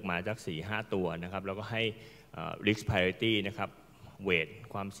ะเลือกมาจาก 4-5 ตัวนะครับแล้วก็ให้ risk priority นะครับเวท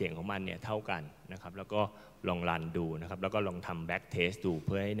ความเสี่ยงของมันเนี่ยเท่ากันนะครับแล้วก็ลองรันดูนะครับแล้วก็ลองทำ back test ดูเ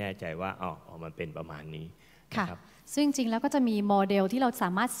พื่อให้แน่ใจว่ามันเป็นประมาณนี้ค่ะซึ่งจริงๆแล้วก็จะมีโมเดลที่เราสา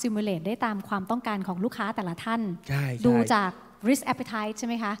มารถ simulate ได้ตามความต้องการของลูกค้าแต่ละท่านดูจาก risk appetite ใช่ไ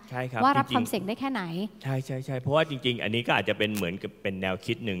หมคะใช่ครับว่ารับความเสี่ยงได้แค่ไหนใช่เพราะว่าจริงๆอันนี้ก็อาจจะเป็นเหมือนกับเป็นแนว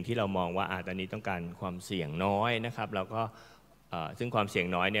คิดหนึ่งที่เรามองว่าตอนนี้ต้องการความเสี่ยงน้อยนะครับแล้วก็ซึ่งความเสี่ยง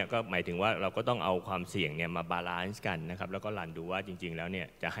น้อยเนี่ยก็หมายถึงว่าเราก็ต้องเอาความเสี่ยงเนี่ยมาบาลานซ์กันนะครับแล้วก็รันดูว่าจริงๆแล้วเนี่ย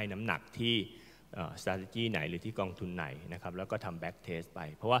จะให้น้ำหนักที่strategy ไหนหรือที่กองทุนไหนนะครับแล้วก็ทำ back test ไป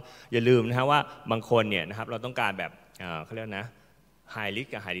เพราะว่าอย่าลืมนะฮะว่าบางคนเนี่ยนะครับเราต้องการแบบเขาเรียกนะ high risk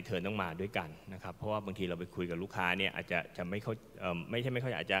กับ high return ต้องมาด้วยกันนะครับเพราะว่าบางทีเราไปคุยกับลูกค้าเนี่ยอาจจะไม่เข้าไม่ใช่ไม่เข้า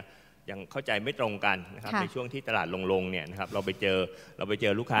ใจอาจจะยังเข้าใจไม่ตรงกันนะครับในช่วงที่ตลาดลงเนี่ยนะครับเราไปเจ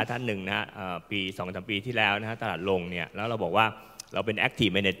อลูกค้าท่านหนึ่งนะฮะปี 2-3 ปีที่แล้วนะฮะตลาดลงเนี่ยแล้วเราบอกว่าเราเป็น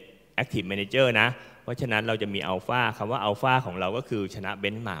active manager นะเพราะฉะนั้นเราจะมีอัลฟาคำว่าอัลฟาของเราก็คือชนะเบ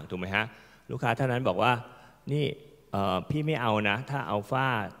นช์มาร์กถูกไหมฮะลูกค้าท่านนั้นบอกว่านี่พี่ไม่เอานะถ้าอัลฟ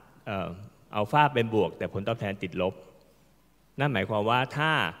าเป็นบวกแต่ผลตอบแทนติดลบนั่นหมายความว่าถ้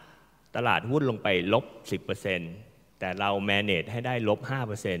าตลาดหุ้นลงไปลบ 10% แต่เรา manage ให้ได้ลบ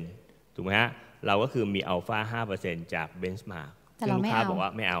 5% ถูกไหมฮะเราก็คือมีอัลฟา 5% จากเบนช์มาร์กซึ่งลูกค้าบอกว่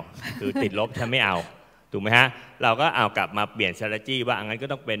าไม่เอาคือติดลบฉันไม่เอาถูกไหมฮะเราก็เอากลับมาเปลี่ยน strategy ว่างั้นก็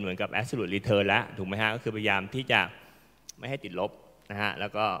ต้องเป็นเหมือนกับ absolute return แล้วถูกไหมฮะก็คือพยายามที่จะไม่ให้ติดลบนะฮะแล้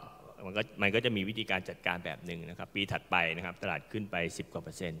วก็มันก็จะมีวิธีการจัดการแบบหนึ่งนะครับปีถัดไปนะครับตลาดขึ้นไป10 กว่า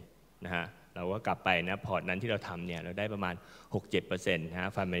%นะฮะเราก็กลับไปนะพอร์ตนั้นที่เราทำเนี่ยเราได้ประมาณ 6-7% นะฮะ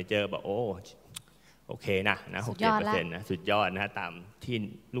ฟันแมเนเจอร์บอกโอ โอเคนะ6-7%นะสุดยอดนะตามที่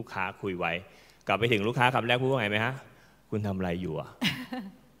ลูกค้าคุยไว้กลับไปถึงลูกค้าคำแรกพูดว่าไงไหมฮะคุณทำอะไรอยู่อ่ะ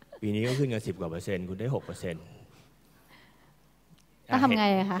ปีนี้ก็ขึ้นกัน10 กว่า%คุณได้ 6%ต้องทำไง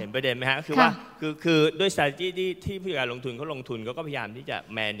คะเห็นประเด็นไหมฮะคือว่าคือด้วย strategy ที่ผู้จัดการลงทุนเขาลงทุนเขาก็พยายามที่จะ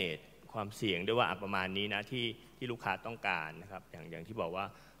manage ความเสี่ยงด้วยว่าประมาณนี้นะที่ลูกค้าต้องการนะครับอย่างที่บอกว่า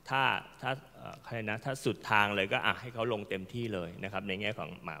ถ้าใครนะถ้าสุดทางเลยก็ให้เขาลงเต็มที่เลยนะครับในแง่ของ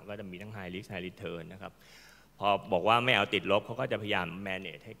หมาก็จะมีทั้ง high risk high return นะครับพอบอกว่าไม่เอาติดลบเขาก็จะพยายาม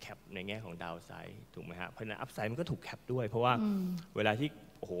manage ให้แคปในแง่ของ downside ถูกไหมฮะเพราะฉะนั้น upside มันก็ถูกแคปด้วยเพราะว่าเวลาที่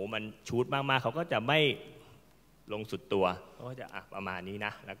โอ้โหมันชูดมากๆเขาก็จะไม่ลงสุดตัวเขาก็จะประมาณนี้น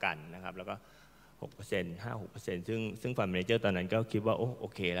ะแล้วกันนะครับแล้วก็ 6% 5-6% ซึ่งฟันแมเนเจอร์ตอนนั้นก็คิดว่าโอ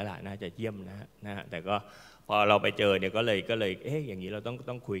เคแล้วล่ะน่าจะเยี่ยมนะฮะแต่ก็พอเราไปเจอเนี่ยก็เลยอย่างนี้เรา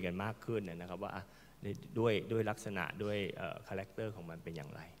ต้องคุยกันมากขึ้นนะครับว่าด้วยลักษณะด้วยคาแรคเตอร์ของมันเป็นอย่า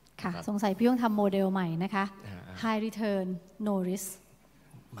งไรค่ะสงสัยพี่ต้องทำโมเดลใหม่นะคะ High Return No Risk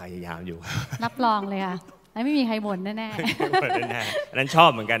พยายามอยู่รับรองเลยค่ะไม่มีใครบ่นแน่ๆนั้นชอบ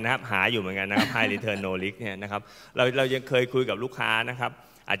เหมือนกันนะครับหาอยู่เหมือนกันนะครับ High Return No Risk เนี่ยนะครับเรายังเคยคุยกับลูกค้านะครับ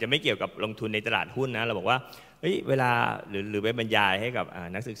อาจจะไม่เกี่ยวกับลงทุนในตลาดหุ้นนะเราบอกว่าเวลาหรือไปบรรยายให้กับ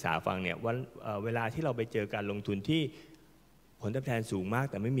นักศึกษาฟังเนี่ยว่าเวลาที่เราไปเจอการลงทุนที่ผลตอบแทนสูงมาก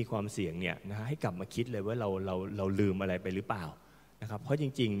แต่ไม่มีความเสี่ยงเนี่ยนะให้กลับมาคิดเลยว่าเราลืมอะไรไปหรือเปล่านะครับเพราะจ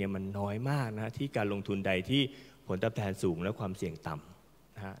ริงๆเนี่ยมันน้อยมากนะที่การลงทุนใดที่ผลตอบแทนสูงและความเสี่ยงต่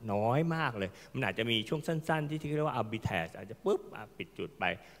ำนะน้อยมากเลยมันอาจจะมีช่วงสั้นๆที่เรียกว่า arbitrage อาจจะปุ๊บปิดจุดไป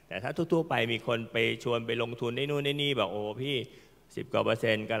แต่ถ้าทั่วๆไปมีคนไปชวนไปลงทุนในนู่นในนี่แบบโอ้พี่10 กว่า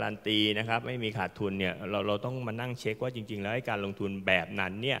% การันตีนะครับไม่มีขาดทุนเนี่ยเราต้องมานั่งเช็คว่าจริงๆแล้วการลงทุนแบบนั้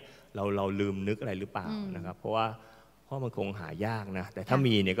นเนี่ยเราลืมนึกอะไรหรือเปล่านะครับเพราะมันคงหายากนะแต่ถ้า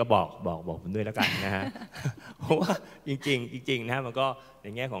มีเนี่ยก็บอกผมด้วยแล้วกันนะฮะเพราะว่าจริงๆนะมันก็ใน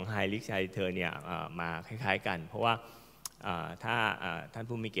แง่ของ high risk high return เนี่ยมาคล้ายๆกันเพราะว่าถ้าท่าน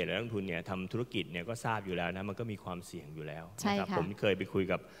ผู้มีเกียรติและนักลงทุนเนี่ยทำธุรกิจเนี่ยก็ทราบอยู่แล้วนะมันก็มีความเสี่ยงอยู่แล้วนะครับผมเคยไปคุย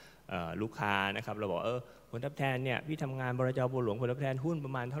กับลูกค้านะครับเราบอกผลตอบแทนเนี่ยพี่ทำงานบลจ.บัวหลวงผลตอบแทนหุ้นป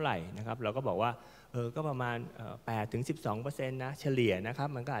ระมาณเท่าไหร่นะครับเราก็บอกว่าก็ประมาณ8-12% นะเฉลี่ยนะครับ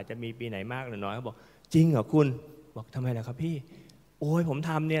มันก็อาจจะมีปีไหนมากหรือน้อยเขาบอกจริงเหรอคุณบอกทำไมล่ะครับพี่โอ้ยผม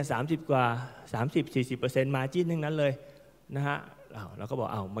ทำเนี่ย30 กว่า 30-40% มาจิ้นทั้งนั้นเลยนะฮะเราก็บอก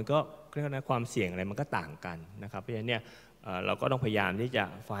มันก็เรียกว่าความเสี่ยงอะไรมันก็ต่างกันนะครับเพราะฉะนั้นเนี่ยเราก็ต้องพยายามที่จะ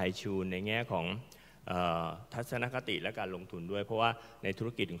ไฟชูนในแง่ของทัศนคติและการลงทุนด้วยเพราะว่าในธุร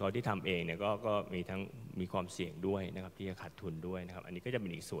กิจของเขาที่ทำเองเนี่ยก็มีความเสี่ยงด้วยนะครับที่จะขาดทุนด้วยนะครับอันนี้ก็จะเป็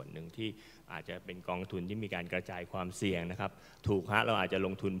นอีกส่วนหนึ่งที่อาจจะเป็นกองทุนที่มีการกระจายความเสี่ยงนะครับถูกฮะเราอาจจะล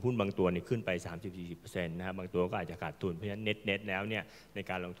งทุนหุ้นบางตัวนี่ขึ้นไป 30-40% นะครับบางตัวก็อาจจะขาดทุนเพราะฉะนั้นเน็ตแล้วเนี่ยใน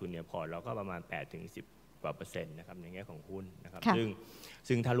การลงทุนเนี่ยพอร์ตเราก็ประมาณ 8-10 กว่า%นะครับในแง่ของหุ้นนะครับ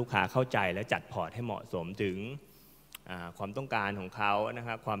ซึ่งถ้าลูกค้าเข้าใจและจัดพอร์ตให้เหมาะสมถึงความต้องการของเขานะค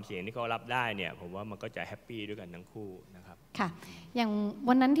รับความเสี่ยงที่เขารับได้เนี่ยผมว่ามันก็จะแฮปปี้ด้วยกันทั้งคู่นะครับค่ะอย่าง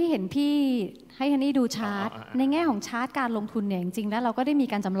วันนั้นที่เห็นพี่ให้ฮันนี่ดูชาร์ตในแง่ของชาร์ตการลงทุนเนี่ยจริงๆแล้วเราก็ได้มี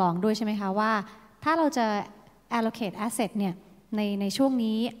การจำลองด้วยใช่ไหมคะว่าถ้าเราจะ allocate asset เนี่ยในช่วง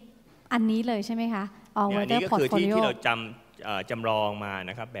นี้อันนี้เลยใช่ไหมคะ all weather portfolio อันนี้ก็คือที่เราจำลองมา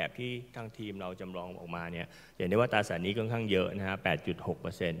นะครับแบบที่ทางทีมเราจำลองออกมาเนี่ยเห็นได้ว่าตราสารนี้ค่อนข้างเยอะนะฮะ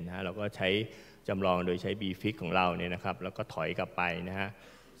 8.6% นะฮะเราก็ใช้จำลองโดยใช้ BFIX ของเราเนี่ยนะครับแล้วก็ถอยกลับไปนะฮะ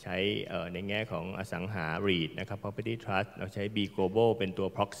ใช้ในแง่ของอสังหา REIT นะครับ Property Trust เราใช้ B Global เป็นตัว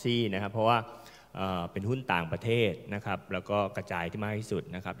proxy นะครับเพราะว่าเป็นหุ้นต่างประเทศนะครับแล้วก็กระจายที่มากที่สุด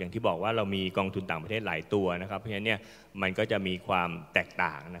นะครับอย่างที่บอกว่าเรามีกองทุนต่างประเทศหลายตัวนะครับเพราะฉะนั้นเนี่ยมันก็จะมีความแตก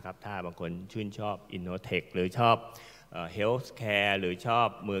ต่างนะครับถ้าบางคนชื่นชอบ Innotech หรือชอบhealthcare หรือชอบ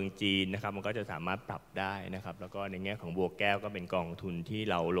เมืองจีนนะครับมันก็จะสามารถปรับได้นะครับแล้วก็ในแง่ของบัวแก้วก็เป็นกองทุนที่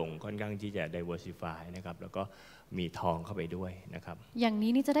เราลงค่อนข้างที่จะ diversify นะครับแล้วก็มีทองเข้าไปด้วยนะครับอย่าง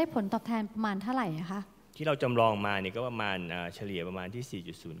นี้นี่จะได้ผลตอบแทนประมาณเท่าไหร่คะที่เราจำลองมาเนี่ยก็ประมาณเฉลี่ยประมาณที่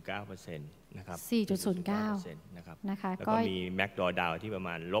 4.09% นะครับ 4.09% นะครับนะคะแล้วก็มี Mac Drawdown ที่ประม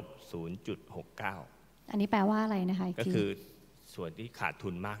าณ-0.69 อันนี้แปลว่าอะไรนะคะก็คือส่วนที่ขาดทุ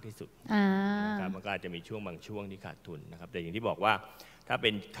นมากที่สุดนะครับมันก็อาจจะมีช่วงบางช่วงที่ขาดทุนนะครับแต่อย่างที่บอกว่าถ้าเป็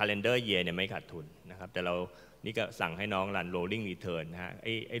น calendar year เนี่ยไม่ขาดทุนนะครับแต่เรานี่ก็สั่งให้น้องรัน rolling return นะฮะ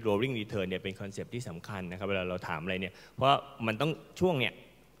ไอ้ rolling return เนี่ยเป็นคอนเซปต์ที่สำคัญนะครับเวลาเราถามอะไรเนี่ยเพราะมันต้องช่วงเนี่ย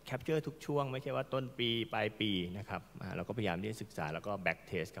แคปเจอร์ทุกช่วงไม่ใช่ว่าต้นปีปลายปีนะครับเราก็พยายามที่จะศึกษาแล้วก็ back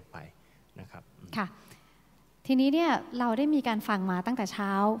test กลับไปนะครับค่ะทีนี้เนี่ยเราได้มีการฟังมาตั้งแต่เช้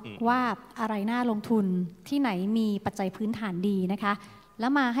าว่าอะไรน่าลงทุนที่ไหนมีปัจจัยพื้นฐานดีนะคะแล้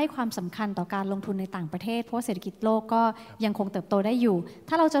วมาให้ความสำคัญต่อการลงทุนในต่างประเทศเพราะเศรษฐกิจโลกก็ยังคงเติบโตได้อยู่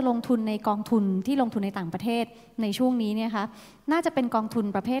ถ้าเราจะลงทุนในกองทุนที่ลงทุนในต่างประเทศในช่วงนี้เนี่ยคะน่าจะเป็นกองทุน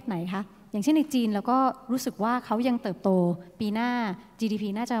ประเภทไหนคะ อย่างเช่นในจีนแล้วก็รู้สึกว่าเขายังเติบโตปีหน้า GDP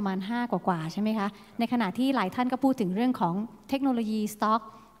น่าจะประมาณ5กว่าใช่ไหมคะในขณะที่หลายท่านก็พูดถึงเรื่องของเทคโนโลยีสต็อก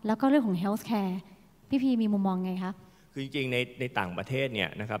แล้วก็เรื่องของ healthcare พี่พีมีมุมมองไงคะคือจริงๆในต่างประเทศเนี่ย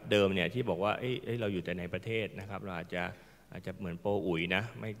นะครับเดิมเนี่ยที่บอกว่าเราอยู่แต่ในประเทศนะครับเราอาจจะเหมือนโปรอุ๋ยนะ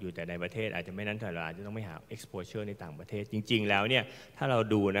ไม่อยู่แต่ในประเทศอาจจะไม่นั้นแต่เราอาจจะต้องไม่หา exposure ในต่างประเทศจริงๆแล้วเนี่ยถ้าเรา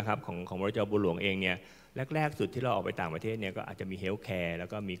ดูนะครับของบริษัทบัวหลวงเองเนี่ยแรกๆสุดที่เราออกไปต่างประเทศเนี่ยก็อาจจะมี healthcare แล้ว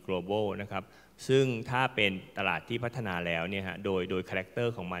ก็มี global นะครับซึ่งถ้าเป็นตลาดที่พัฒนาแล้วเนี่ยฮะโดยคาแรคเตอ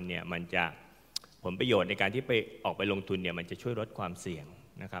ร์ของมันเนี่ยมันจะผลประโยชน์ในการที่ไปออกไปลงทุนเนี่ยมันจะช่วยลดความเสี่ยง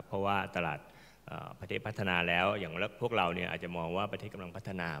นะครับเพราะว่าตลาดประเทศพัฒนาแล้วอย่างพวกเราเนี่ยอาจจะมองว่าประเทศกำลังพัฒ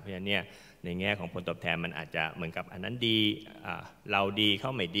นาเพราะฉะนั้นเนี่ยในแง่ของผลตอบแทนมันอาจจะเหมือนกับอันนั้นดีเราดีเข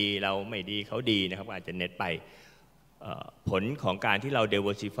าไม่ดีเราไม่ดีเขาดีนะครับอาจจะเน็ตไปผลของการที่เรา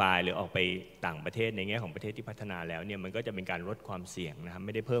diversify หรือออกไปต่างประเทศในแง่ของประเทศที่พัฒนาแล้วเนี่ยมันก็จะเป็นการลดความเสี่ยงนะครับไ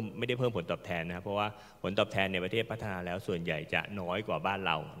ม่ได้เพิ่มผลตอบแทนนะครับเพราะว่าผลตอบแทนในประเทศพัฒนาแล้วส่วนใหญ่จะน้อยกว่าบ้านเ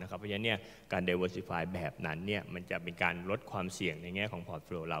รานะครับเพราะฉะนั้นเนี่ยการ diversify แบบนั้นเนี่ยมันจะเป็นการลดความเสี่ยงในแง่ของ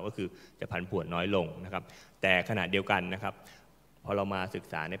portfolio เราก็คือจะผันผวนน้อยลงนะครับแต่ขณะเดียวกันนะครับพอเรามาศึก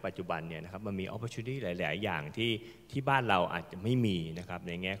ษาในปัจจุบันเนี่ยนะครับมันมี opportunity หลายๆอย่างที่บ้านเราอาจจะไม่มีนะครับใ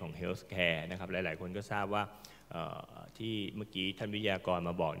นแง่ของ healthcare นะครับหลายๆคนก็ทราบว่าที่เมื่อกี้ท่านวิทยากร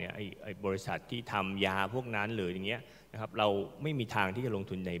มาบอกเนี่ยไอ้บริษัทที่ทำยาพวกนั้นหรืออย่างเงี้ยนะครับเราไม่มีทางที่จะลง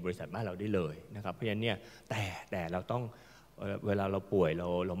ทุนในบริษัทบ้านเราได้เลยนะครับเพราะฉะนั้นเนี่ยแต่เราต้องเวลาเราป่วย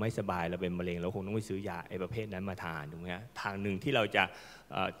เราไม่สบายเราเป็นมะเร็งเราคงต้องไปซื้อยาไอ้ประเภทนั้นมาทานถูกไหมฮะทางหนึ่งที่เราจะ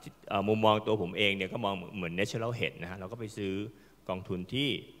มุมมองตัวผมเองเนี่ยก็มองเหมือน natural hedge นะฮะเราก็ไปซื้อกองทุนที่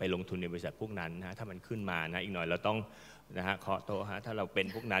ไปลงทุนในบริษัทพวกนั้นนะถ้ามันขึ้นมานะอีกหน่อยเราต้องนะฮะเคาะโต๊ะฮะถ้าเราเป็น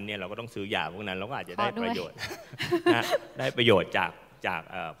พวกนั้นเนี่ยเราก็ต้องซื้อยาพวกนั้นเราก็อาจจะได้ประโยชน์นะได้ประโยชน์จาก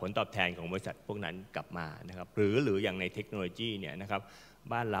ผลตอบแทนของบริษัทพวกนั้นกลับมานะครับหรืออย่างในเทคโนโลยีเนี่ยนะครับ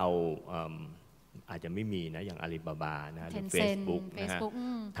บ้านเราอาจจะไม่มีนะอย่างอาลีบาบานะหรือ Facebook นะฮะ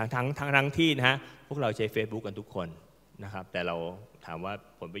ทั้งที่นะฮะพวกเราใช้ Facebook กันทุกคนนะครับแต่เราถามว่า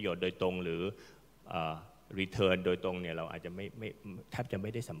ผลประโยชน์โดยตรงหรือreturn โดยตรงเนี่ยเราอาจจะไม่แทบจะไ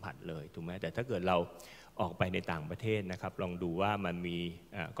ม่ได้สัมผัสเลยถูกไหมแต่ถ้าเกิดเราออกไปในต่างประเทศนะครับลองดูว่ามันมี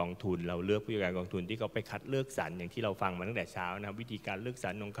กองทุนเราเลือกผู้จัดการกองทุนที่เขาไปคัดเลือกสรรอย่างที่เราฟังมาตั้งแต่เช้านะครับวิธีการเลือกสร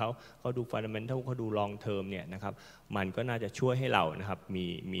รของเขาดู fundamental เขาดู long term เนี่ยนะครับมันก็น่าจะช่วยให้เรานะครับ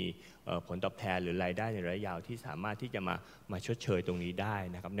มีผลตอบแทนหรือรายได้ในระยะยาวที่สามารถที่จะมาชดเชยตรงนี้ได้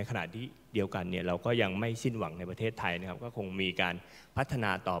นะครับในขณะที่เดียวกันเนี่ยเราก็ยังไม่สิ้นหวังในประเทศไทยนะครับก็คงมีการพัฒน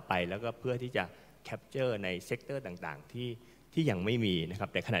าต่อไปแล้วก็เพื่อที่จะแคปเจอร์ในเซกเตอร์ต่างๆที่ยังไม่มีนะครับ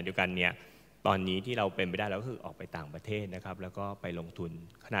แต่ขณะเดียวกันเนี่ยตอนนี้ที่เราเป็นไปได้แล้วก็คือออกไปต่างประเทศนะครับแล้วก็ไปลงทุน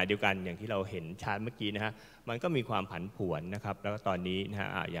ขณะเดียวกันอย่างที่เราเห็นชาร์ตเมื่อกี้นะฮะมันก็มีความผันผวนนะครับแล้วก็ตอนนี้นะฮะ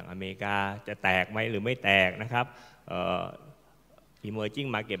อย่างอเมริกาจะแตกไหมหรือไม่แตกนะครับemerging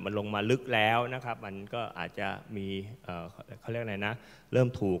market มันลงมาลึกแล้วนะครับมันก็อาจจะมีเขาเรียกอะไรนะเริ่ม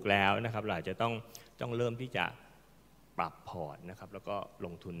ถูกแล้วนะครับเราอาจจะต้องเริ่มที่จะปรับพอร์ตนะครับแล้วก็ล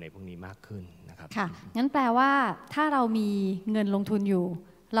งทุนในพวกนี้มากขึ้นนะครับค่ะงั้นแปลว่าถ้าเรามีเงินลงทุนอยู่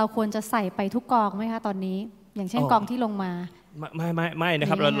เราควรจะใส่ไปทุกกองไหมคะตอนนี้อย่างเช่นกองที่ลงมาไม่นะ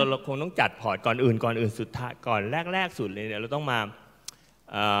ครับเราคงต้องจัดพอร์ตก่อนอื่นสุดท้ายก่อนแรกสุดเลยเนี่ยเราต้องมา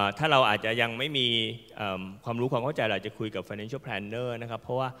ถ้าเราอาจจะยังไม่มีความรู้ความเข้าใจเราจะคุยกับ financial planner นะครับเพ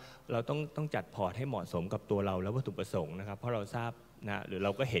ราะว่าเราต้องจัดพอร์ตให้เหมาะสมกับตัวเราและวัตถุประสงค์นะครับเพราะเราทราบนะหรือเร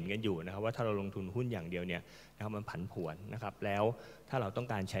าก็เห็นกันอยู่นะครับว่าถ้าเราลงทุนหุ้นอย่างเดียวเนี่ยนะครับมันผันผวนนะครับแล้วถ้าเราต้อง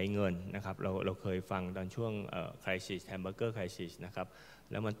การใช้เงินนะครับเราเคยฟังตอนช่วงcrisis hamburger crisis นะครับ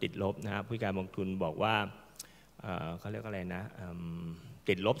แล้วมันติดลบนะครับผู้การลงทุนบอกว่าเขาเรียกอะไรนะ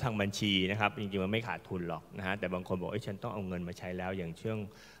ติดลบทางบัญชีนะครับจริงๆมันไม่ขาดทุนหรอกนะฮะแต่บางคนบอกฉันต้องเอาเงินมาใช้แล้วอย่างช่วง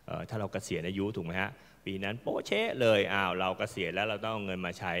ถ้าเราเกษียณอายุถูกไหมฮะปีนั้นโป๊ะเช๊ะเลยเราเกษียณแล้วเราต้องเอาเงินม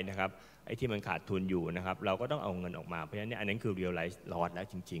าใช้นะครับไอ้ที่มันขาดทุนอยู่นะครับเราก็ต้องเอาเงินออกมาเพราะฉะนั้นอันนั้นคือ realize loss แล้ว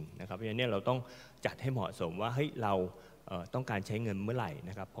จริงๆนะครับเพราะฉะนั้นเราต้องจัดให้เหมาะสมว่าเฮ้ยเราต้องการใช้เงินเมื่อไหร่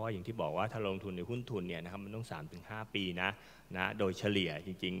นะครับเพราะอย่างที่บอกว่าถ้าลงทุนในหุ้นทุนเนี่ยนะครับมันต้อง 3-5 ปีนะโดยเฉลี่ยจ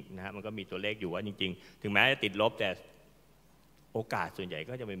ริงๆนะฮะมันก็มีตัวเลขอยู่ว่าจริงๆถึงแม้จะติดลบแต่โอกาสส่วนใหญ่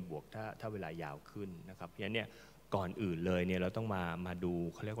ก็จะเป็นบวกถ้าเวลายาวขึ้นนะครับเพราะฉะนั้นเนี่ยก่อนอื่นเลยเนี่ยเราต้องมาดู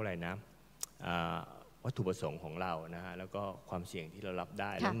เขาเรียกว่าอะไรนะวัตถุประสงค์ของเรานะฮะแล้วก็ความเสี่ยงที่เรารับไ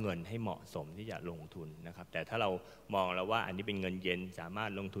ด้แล้วเงินให้เหมาะสมที่จะลงทุนนะครับแต่ถ้าเรามองแล้วว่าอันนี้เป็นเงินเย็นสามาร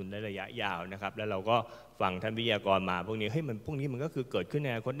ถลงทุนได้ระยะยาวนะครับแล้วเราก็ฟังท่านวิทยากรมาพวกนี้เฮ้ยพวกนี้มันก็คือเกิดขึ้นใน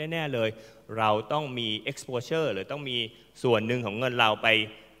อนาคตแน่ๆเลยเราต้องมี exposure หรือต้องมีส่วนหนึ่งของเงินเราไป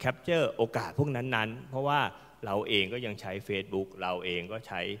capture โอกาสพวกนั้นๆเพราะว่าเราเองก็ยังใช้ Facebook เราเองก็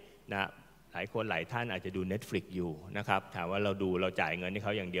ใช้นะหลายคนหลายท่านอาจจะดู Netflix อยู่นะครับถามว่าเราจ่ายเงินให้เข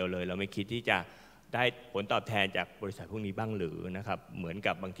าอย่างเดียวเลยเราไม่คิดที่จะ ได้ผลตอบแทนจากบริษัทพวกนี้บ้างหรือนะครับเหมือน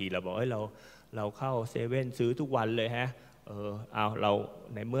กับบางทีเราบอกเราเข้าเซเว่นซื้อทุกวันเลยฮะเอาเรา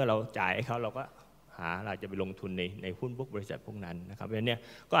ในเมื่อเราจ่ายให้เขาเราก็เราจะไปลงทุนในหุ้นพวกบริษัทพวกนั้นนะครับเพราะฉะนั้นเนี่ย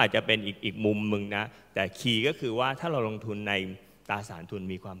ก็อาจจะเป็นอีกมุมมึงนะแต่คีย์ก็คือว่าถ้าเราลงทุนในตราสารทุน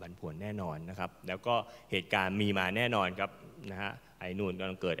มีความผันผวนแน่นอนนะครับแล้วก็เหตุการณ์มีมาแน่นอนครับนะฮะไอ้นู่นกำ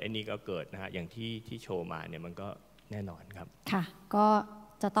ลังเกิดไอ้นี่ก็เกิดนะฮะอย่างที่โชว์มาเนี่ยมันก็แน่นอนครับค่ะก็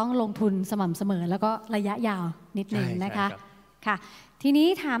จะต้องลงทุนสม่ำเสมอแล้วก็ระยะยาวนิดนึงนะคะค่ะทีนี้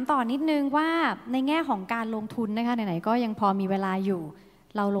ถามต่อนิดนึงว่าในแง่ของการลงทุนนะคะไหนๆก็ยังพอมีเวลาอยู่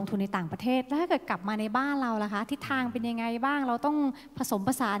เราลงทุนในต่างประเทศแล้วถ้าเกิดกลับมาในบ้านเราล่ะคะทิศทางเป็นยังไงบ้างเราต้องผสมผ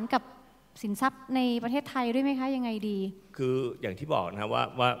สานกับสินทรัพย์ในประเทศไทยด้วยไหมคะยังไงดีคืออย่างที่บอกนะครับว่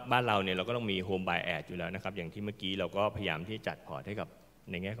าบ้านเราเนี่ยเราก็ต้องมีโฮมบายแอดอยู่แล้วนะครับอย่างที่เมื่อกี้เราก็พยายามที่จัดพอร์ตให้กับ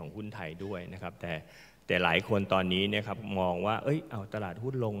ในแง่ของหุ้นไทยด้วยนะครับแต่หลายคนตอนนี้เนี่ยครับมองว่าเอาตลาด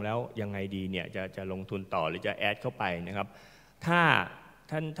หุ้นลงแล้วยังไงดีเนี่ยจะลงทุนต่อหรือจะแอดเข้าไปนะครับถ้า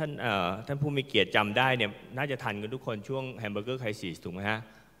ท่านผู้มีเกียรติจำได้เนี่ยน่าจะทันกันทุกคนช่วงแฮมเบอร์เกอร์ไครซิสถูกไหมฮะ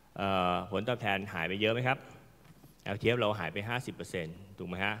ผลตอบแทนหายไปเยอะไหมครับ LTF เราหายไป 50% ถูก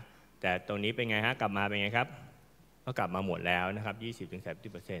ไหมฮะแต่ตรงนี้เป็นไงฮะกลับมาเป็นไงครับก็กลับมาหมดแล้วนะครับ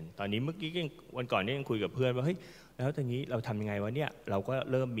 20-30% ตอนนี้เมื่อกี้วันก่อนนี่ยังคุยกับเพื่อนว่าเฮ้ยแล้วตอนนี้เราทำยังไงวะเนี่ยเราก็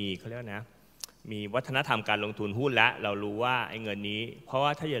เริ่มมีเขาเรียกนะมีวัฒนธรรมการลงทุนหุ้นแล้วเรารู้ว่าไอ้เงินนี้เพราะว่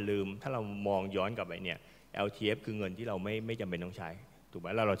าถ้าอย่าลืมถ้าเรามองย้อนกลับไปเนี่ย LTF คือเงินที่เราไม่จำเป็นต้องใช้ถูกไหม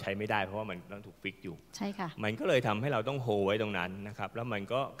เราใช้ไม่ได้เพราะว่ามันต้องถูกฟิกอยู่ใช่ค่ะมันก็เลยทำให้เราต้องโฮไว้ตรงนั้นนะครับแล้วมัน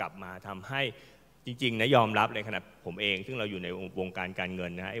ก็กลับมาทำให้จริงๆนะยอมรับเลยขนาดผมเองซึ่งเราอยู่ในวงการการเงิ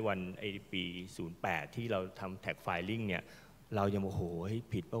นนะไอ้ปี08ที่เราทำแท็กไฟลิ่งเนี่ยเรายังโอ้โห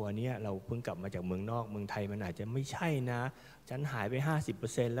ผิดป่ะวันนี้เราเพิ่งกลับมาจากเมืองนอกเมืองไทยมันอาจจะไม่ใช่นะฉันหายไป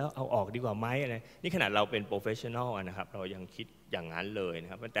 50% แล้วเอาออกดีกว่าไหมอะไรนี่ขนาดเราเป็นโปรเฟชชั่นอลนะครับเรายังคิดอย่างนั้นเลยนะ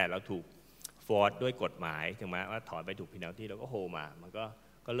ครับแต่เราถูกฟอร์สด้วยกฎหมายถึงแม้ว่าถอนไปถูกพินัลตี้เราก็โฮมามัน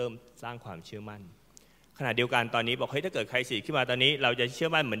ก็เริ่มสร้างความเชื่อมั่นขณะเดียวกันตอนนี้บอกเฮ้ยถ้าเกิดใครสิขึ้นมาตอนนี้เราจะเชื่อ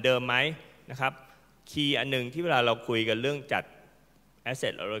มั่นเหมือนเดิมไหมนะครับคีย์อันหนึ่งที่เวลาเราคุยกันเรื่องจัด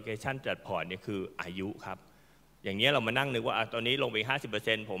asset allocation จัดพอร์ตเนี่ยคืออายุครับอย่างนี้เรามานั่งนึกว่าตอนนี้ลงไป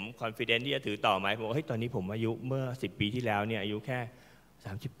 50% ผม confident ที่จะถือต่อไหมผมว่าเฮ้ยตอนนี้ผมอายุเมื่อ10 ปีที่แล้วเนี่ยอายุแค่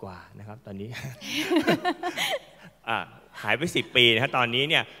30 กว่านะครับตอนนี้ หายไป10 ปีนะครับตอนนี้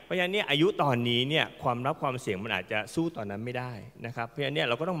เนี่ยเพราะฉะนั้นเนี่ยอายุตอนนี้เนี่ยความรับความเสี่ยงมันอาจจะสู้ตอนนั้นไม่ได้นะครับเพราะฉะนั้นเนี่ย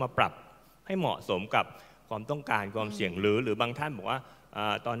เราก็ต้องมาปรับให้เหมาะสมกับความต้องการความเสี่ยงหรือบางท่านบอกว่า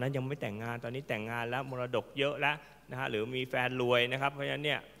ตอนนั้นยังไม่แต่งงานตอนนี้แต่งงานแล้วมรดกเยอะแล้วนะฮะหรือมีแฟนรวยนะครับเพราะฉะนั้นเ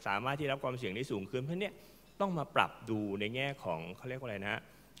นี่ยสามารถที่รับความเสี่ยงได้สูงขึ้นเพราะเนี่ยต้องมาปรับดูในแง่ของเขาเรียกว่าอะไรนะ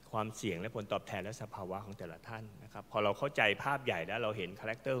ความเสี่ยงและผลตอบแทนและสภาวะของแต่ละท่านนะครับพอเราเข้าใจภาพใหญ่แล้วเราเห็นคาแ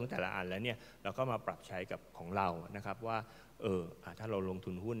รคเตอร์ของแต่ละอันแล้วเนี่ยเราก็มาปรับใช้กับของเรานะครับว่าถ้าเราลง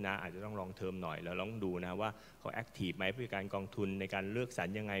ทุนหุ้นนะอาจจะต้องลองเทอมหน่อยแล้วลองดูนะว่าเขาแอคทีฟไหมผู้จัดการกองทุนในการเลือกสรร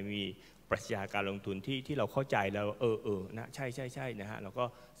ยังไงมีปรัชญาการลงทุนที่เราเข้าใจแล้วนะใช่นะฮะเราก็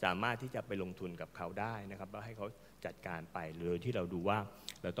สามารถที่จะไปลงทุนกับเขาได้นะครับแล้วให้เขาจัดการไปโดยที่เราดูว่า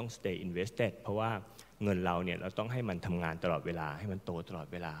เราต้อง stay invested เพราะว่าเงินเราเนี่ยเราต้องให้มันทำงานตลอดเวลาให้มันโตตลอด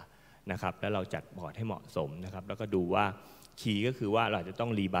เวลานะครับแล้วเราจัดพอร์ตให้เหมาะสมนะครับแล้วก็ดูว่าคีย์ก็คือว่าเราจะต้อ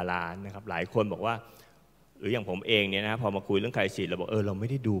งรีบาลานซ์นะครับหลายคนบอกว่าหรืออย่างผมเองเนี่ยนะพอมาคุยเรื่องไครซิสเราบอกเราไม่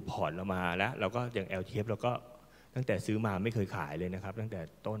ได้ดูพอร์ตเรามาแล้วเราก็อย่าง LTF เราก็ตั้งแต่ซื้อมาไม่เคยขายเลยนะครับตั้งแต่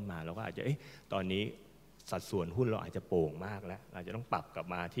ต้นมาเราก็อาจจะตอนนี้สัดส่วนหุ้นเราอาจจะโป่งมากแล้วอาจจะต้องปรับกลับ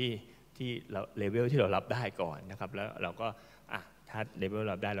มาที่เลเวลที่เรารับได้ก่อนนะครับแล้วเราก็ถ้าเลเวล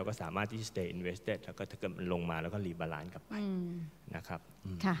รับได้เราก็สามารถที่ stay invested แล้วก็ถ้าเกิดมันลงมาแล้วก็รีบาลานซ์กลับไปนะครับ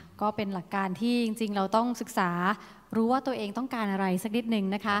ค่ะก็เป็นหลักการที่จริงๆเราต้องศึกษารู้ว่าตัวเองต้องการอะไรสักนิดหนึ่ง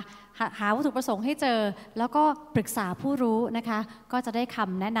นะคะหาวัตถุประสงค์ให้เจอแล้วก็ปรึกษาผู้รู้นะคะก็จะได้ค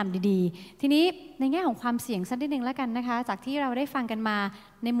ำแนะนำดีๆทีนี้ในแง่ของความเสี่ยงสักนิดหนึ่งแล้วกันนะคะจากที่เราได้ฟังกันมา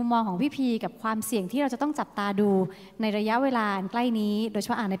ในมุมมองของพี่พีกับความเสี่ยงที่เราจะต้องจับตาดูในระยะเวลาอันใกล้นี้โดยเฉ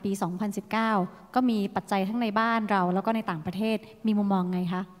พาะในปี 2019 ก็มีปัจจัยทั้งในบ้านเราแล้วก็ในต่างประเทศมีมุมมองไง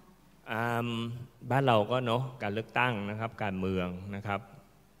คะบ้านเราก็เนาะการเลือกตั้งนะครับการเมืองนะครับ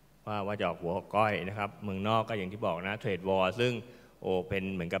ว่าจะออกหัวออกก้อยนะครับเมืองนอกก็อย่างที่บอกนะเทรดวอร์ซึ่งเป็น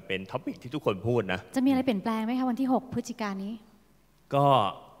เหมือนกับเป็นท็อปิกที่ทุกคนพูดนะจะมีอะไรเปลี่ยนแปลงไหมคะวันที่6 พฤศจิกายนนี้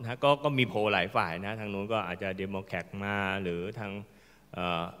ก็มีโพลหลายฝ่ายนะทางนู้นก็อาจจะเดโมแครตมาหรือทาง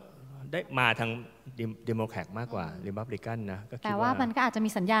ได้มาทางเดโมแครตมากกว่าริพับลิกันนะแต่ว่ามันก็อาจจะมี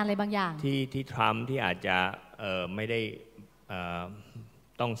สัญญาณอะไรบางอย่างที่ทรัมป์ที่อาจจะไม่ได้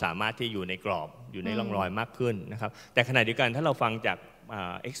ต้องสามารถที่อยู่ในกรอบอยู่ในร่องรอยมากขึ้นนะครับแต่ขณะเดียวกันถ้าเราฟังจากเ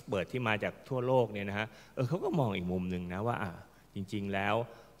อ็กซ์เพิร์ทที่มาจากทั่วโลกเนี่ยนะฮะเขาก็มองอีกมุมหนึ่งนะว่าจริงๆแล้ว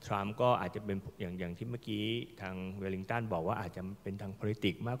ทรัมป์ก็อาจจะเป็นอย่างที่เมื่อกี้ทางเวลลิงตันบอกว่าอาจจะเป็นทาง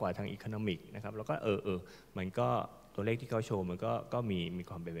politics มากกว่าทาง economic นะครับแล้วก็มันก็ตัวเลขที่เขาโชว์มันก็มี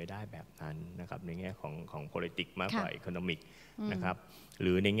ความเป็นไปได้แบบนั้นนะครับในแง่ของ politics มากกว่า economic นะครับห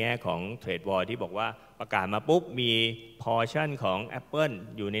รือในแง่ของ trade war ที่บอกว่าประกาศมาปุ๊บมี portion ของ Apple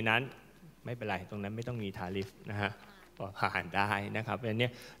อยู่ในนั้นไม่เป็นไรตรงนั้นไม่ต้องมี tariff นะฮะผ่านได้นะครับอันนี้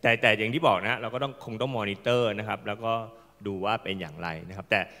แต่อย่างที่บอกนะเราก็คงต้องมอนิเตอร์นะครับแล้วก็ดูว่าเป็นอย่างไรนะครับ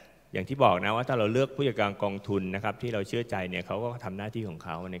แต่อย่างที่บอกนะว่าถ้าเราเลือกผู้จัดการกองทุนนะครับที่เราเชื่อใจเนี่ยเขาก็ทำหน้าที่ของเข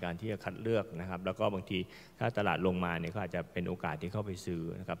าในการที่จะคัดเลือกนะครับแล้วก็บางทีถ้าตลาดลงมาเนี่ยก็อาจจะเป็นโอกาสที่เข้าไปซื้อ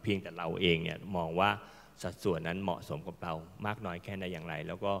นะครับเพียงแต่เราเองเนี่ยมองว่าสัดส่วนนั้นเหมาะสมกับเรามากน้อยแค่ไหนอย่างไรแ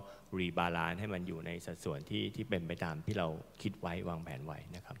ล้วก็รีบาลานซ์ให้มันอยู่ในสัดส่วนที่เป็นไปตามที่เราคิดไว้วางแผนไว้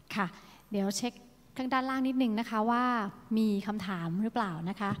นะครับค่ะเดี๋ยวเช็คข้างด้านล่างนิดนึงนะคะว่ามีคำถามหรือเปล่า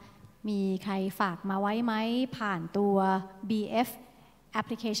นะคะมีใครฝากมาไว้ไหมผ่านตัว BF แอปพ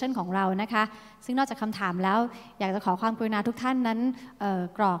ลิเคชันของเรานะคะซึ่งนอกจากคำถามแล้วอยากจะขอความกรุณาทุกท่านนั้น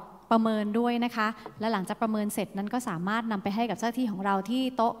กรอกประเมินด้วยนะคะและหลังจากประเมินเสร็จนั้นก็สามารถนำไปให้กับเจ้าหน้าที่ของเราที่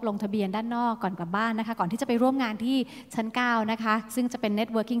โต๊ะลงทะเบียนด้านนอกก่อนกลับบ้านนะคะก่อนที่จะไปร่วมงานที่ชั้น 9นะคะซึ่งจะเป็น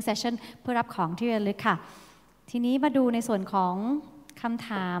networking session เพื่อรับของที่ระลึกค่ะทีนี้มาดูในส่วนของคำถ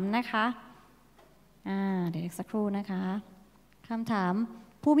ามนะคะเดี๋ยวสักครู่นะคะคำถาม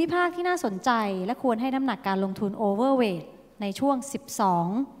ภูมิภาคที่น่าสนใจและควรให้น้ำหนักการลงทุน overweight ในช่วง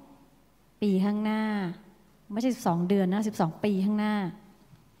12 ปีข้างหน้าไม่ใช่12 เดือนนะ12 ปีข้างหน้า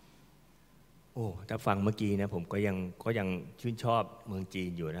โอ้ถ้าฟังเมื่อกี้นะผมก็ยังชื่นชอบเมืองจี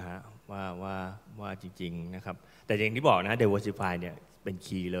นอยู่นะฮะว่าจริงๆนะครับแต่อย่างที่บอกนะ diversify เนี่ยเป็น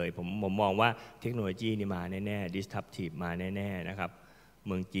คีย์เลยผมมองว่าเทคโนโลยีนี่มาแน่ๆ disruptive มาแน่ๆนะครับเ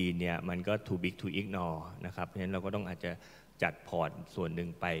มืองจีนเนี่ยมันก็ too big to ignore นะครับเพราะฉะนั้นเราก็ต้องอาจจะจัดพอร์ตส่วนหนึ่ง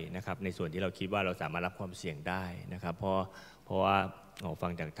ไปนะครับในส่วนที่เราคิดว่าเราสามารถรับความเสี่ยงได้นะครับเพราะว่าฟั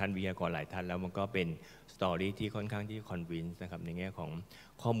งจากท่านวิทยากรหลายท่านแล้วมันก็เป็นสตอรี่ที่ค่อนข้างที่คอนวินส์นะครับในแง่ของ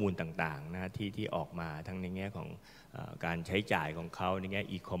ข้อมูลต่างๆนะที่ออกมาทั้งในแง่ของการใช้จ่ายของเขาในแง่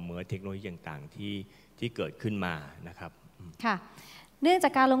อีคอมเมิร์ซเทคโนโลยีต่างๆที่เกิดขึ้นมานะครับค่ะเนื่องจา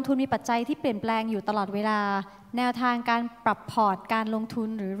กการลงทุนมีปัจจัยที่เปลี่ยนแปลงอยู่ตลอดเวลาแนวทางการปรับพอร์ตการลงทุน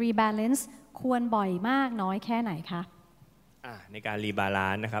หรือ rebalance ควรบ่อยมากน้อยแค่ไหนคะในการรีบาลา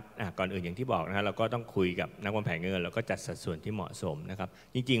นซ์นะครับก่อนอื่นอย่างที่บอกนะเราก็ต้องคุยกับนักวางแผนเงินแล้วก็จัดสัดส่วนที่เหมาะสมนะครับ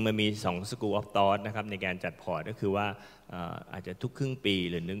จริงๆมันมี2 school of thought นะครับในการจัดพอร์ตก็คือว่าอาจจะทุกครึ่งปี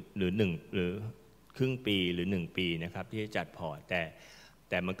หรือครึ่งปีหรือ1 ปีนะครับที่จะจัดพอร์ต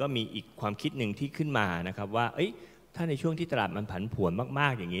แต่มันก็มีอีกความคิดหนึ่งที่ขึ้นมานะครับว่าถ้าในช่วงที่ตลาดมันผันผวนมา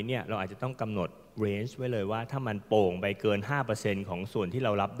กๆอย่างนี้เนี่ยเราอาจจะต้องกำหนด range ไว้เลยว่าถ้ามันโป่งไปเกิน 5% ของส่วนที่เร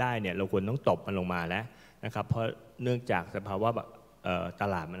ารับได้เนี่ยเราควรต้องตบมันลงมาแล้วนะครับเพราะเนื่องจากสภาวะต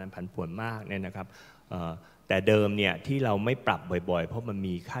ลาดมันผันผวนมากเนี่ยนะครับแต่เดิมเนี่ยที่เราไม่ปรับบ่อยๆเพราะมัน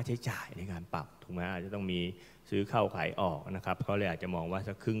มีค่าใช้จ่ายในการปรับถูกไหมอาจจะต้องมีซื้อเข้าขายออกนะครับเขาเลยอาจจะมองว่า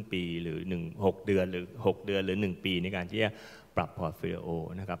สักครึ่งปีหรือ6 เดือนหรือ6 เดือนหรือ1 ปีในการที่จะปรับพอร์ตโฟลิโอ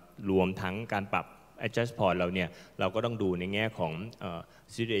นะครับรวมทั้งการปรับ adjust port เราเนี่ยเราก็ต้องดูในแง่ของ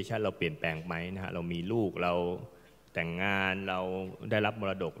situation เราเปลี่ยนแปลงไหมนะฮะเรามีลูกเราแต่งงานเราได้รับม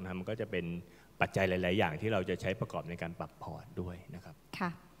รดกนะมันก็จะเป็นปัจจัยหลายๆอย่างที่เราจะใช้ประกอบในการปรับพอร์ตด้วยนะครับค่ะ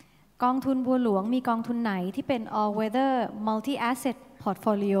กองทุนบัวหลวงมีกองทุนไหนที่เป็น all weather multi asset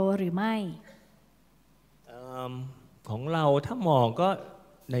portfolio หรือไม่ของเราถ้ามองก็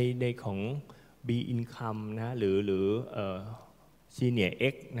ในของ B income นะหรือsenior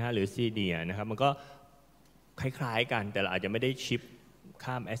X นะหรือ senior นะครับมันก็คล้ายๆกันแต่เราอาจจะไม่ได้ชิป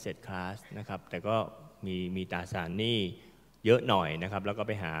ข้าม asset class นะครับแต่ก็มีตราสารหนี้เยอะหน่อยนะครับแล้วก็ไ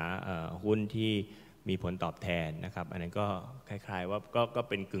ปหาหุ้นที่มีผลตอบแทนนะครับอันนั้นก็คล้ายๆว่าก็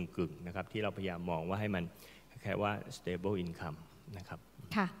เป็นกึ่งๆนะครับที่เราพยายามมองว่าให้มันคล้ายๆว่า stable income นะครับ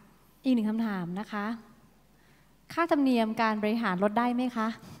ค่ะอีกหนึ่งคำถามนะคะค่าธรรมเนียมการบริหารลดได้ไหมคะ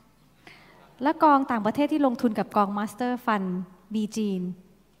และกองต่างประเทศที่ลงทุนกับกอง Master Fund B จีน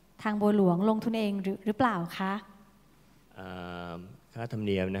ทางบัวหลวงลงทุนเองหรือเปล่าคะค่าธรรมเ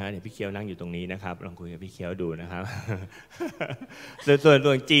นียมนะฮะเดี๋ยวพี่เคียวนั่งอยู่ตรงนี้นะครับลองคุยกับพี่เคียวดูนะครับ ส่ว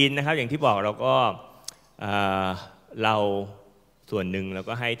นจีนนะครับอย่างที่บอกเราก็เราส่วนหนึ่งเรา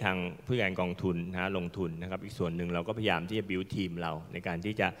ก็ให้ทางผู้จัดการกองทุนนะลงทุนนะครับอีกส่วนหนึ่งเราก็พยายามที่จะ build ทีมเราในการ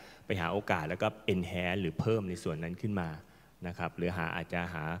ที่จะไปหาโอกาสแล้วก็ enhance หรือเพิ่มในส่วนนั้นขึ้นมานะครับหรืออาจจะ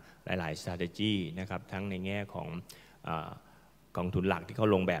หาหลายๆ strategy นะครับทั้งในแง่ของกองทุนหลักที่เขา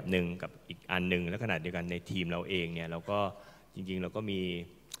ลงแบบหนึ่งกับอีกอันหนึ่งและขณะเดียวกันในทีมเราเองเนี่ยเราก็จริงๆเราก็มี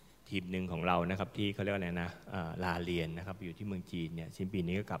ทีมหนึ่งของเรานะครับที่เขาเรียกว่าอะไรนะลาเรียนนะครับอยู่ที่เมืองจีนเนี่ยสิ้นปี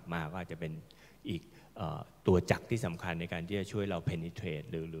นี้ก็กลับมาก็อาจจะเป็นอีกตัวจักรที่สำคัญในการที่จะช่วยเรา penetrate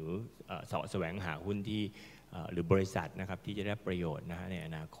หรือเสาะแสวงหาหุ้นที่ หรือบริษัทนะครับที่จะได้ประโยชน์นะฮะในอ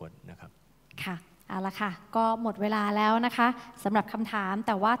นาคตนะครับค่ะเอาละค่ะก็หมดเวลาแล้วนะคะสำหรับคำถามแ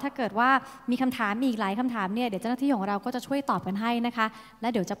ต่ว่าถ้าเกิดว่ามีคำถามอีกหลายคำถามเนี่ยเดี๋ยวเจ้าหน้าที่ของเราก็จะช่วยตอบกันให้นะคะและ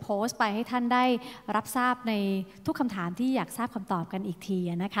เดี๋ยวจะโพสต์ไปให้ท่านได้รับทราบในทุกคำถามที่อยากทราบคำตอบกันอีกที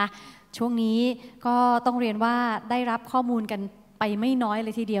นะคะช่วงนี้ก็ต้องเรียนว่าได้รับข้อมูลกันไปไม่น้อยเล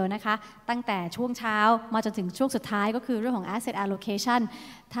ยทีเดียวนะคะตั้งแต่ช่วงเช้ามาจนถึงช่วงสุดท้ายก็คือเรื่องของ asset allocation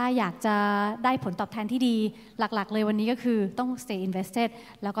ถ้าอยากจะได้ผลตอบแทนที่ดีหลักๆเลยวันนี้ก็คือต้อง stay invested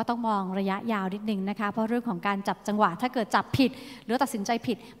แล้วก็ต้องมองระยะยาวนิดนึงนะคะเพราะเรื่องของการจับจังหวะถ้าเกิดจับผิดหรือตัดสินใจ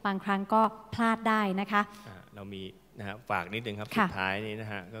ผิดบางครั้งก็พลาดได้นะคะเรามีนะฮะฝากนิดนึงครับสุดท้ายนี้นะ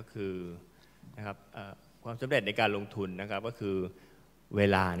ฮะก็คือนะครับความสำเร็จในการลงทุนนะครับก็คือเว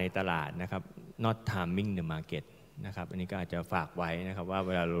ลาในตลาดนะครับ not timing the marketนะครับอันนี้ก็อาจจะฝากไว้นะครับว่าเ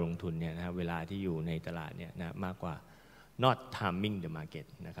วลาลงทุนเนี่ยนะครับเวลาที่อยู่ในตลาดเนี่ยนะมากกว่า not timing the market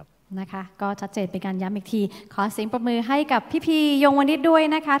นะครับนะคะก็ชัดเจนเป็นการย้ำอีกทีขอเสียงประมือให้กับพี่พียงวณิชด้วย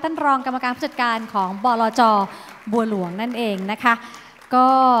นะคะท่านรองกรรมการผู้จัดการของบลจ.บัวหลวงนั่นเองนะคะก็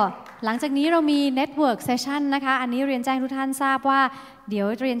หลังจากนี้เรามี Network Session นะคะอันนี้เรียนแจ้งทุกท่านทราบว่าเดี๋ยว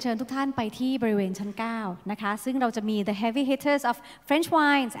เรียนเชิญทุกท่านไปที่บริเวณชั้น9นะคะซึ่งเราจะมี The Heavy Hitters of French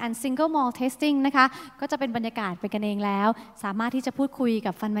Wines and Single Malt Tasting นะคะก็จะเป็นบรรยากาศเป็นกันเองแล้วสามารถที่จะพูดคุย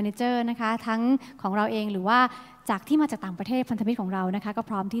กับ Fund Manager นะคะทั้งของเราเองหรือว่าจากที่มาจากต่างประเทศพันธมิตรของเรานะคะก็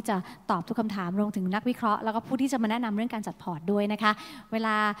พร้อมที่จะตอบทุกคำถามรวมถึงนักวิเคราะห์แล้วก็ผู้ที่จะมาแนะนำเรื่องการจัดพอร์ตด้วยนะคะเวล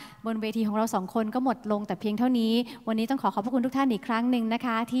าบนเวทีของเรา2คนก็หมดลงแต่เพียงเท่านี้วันนี้ต้องขอบพระคุณทุกท่านอีกครั้งหนึ่งนะค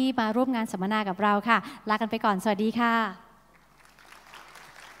ะที่มาร่วมงานสัมมนากับเราค่ะลากันไปก่อนสวัสดีค่ะ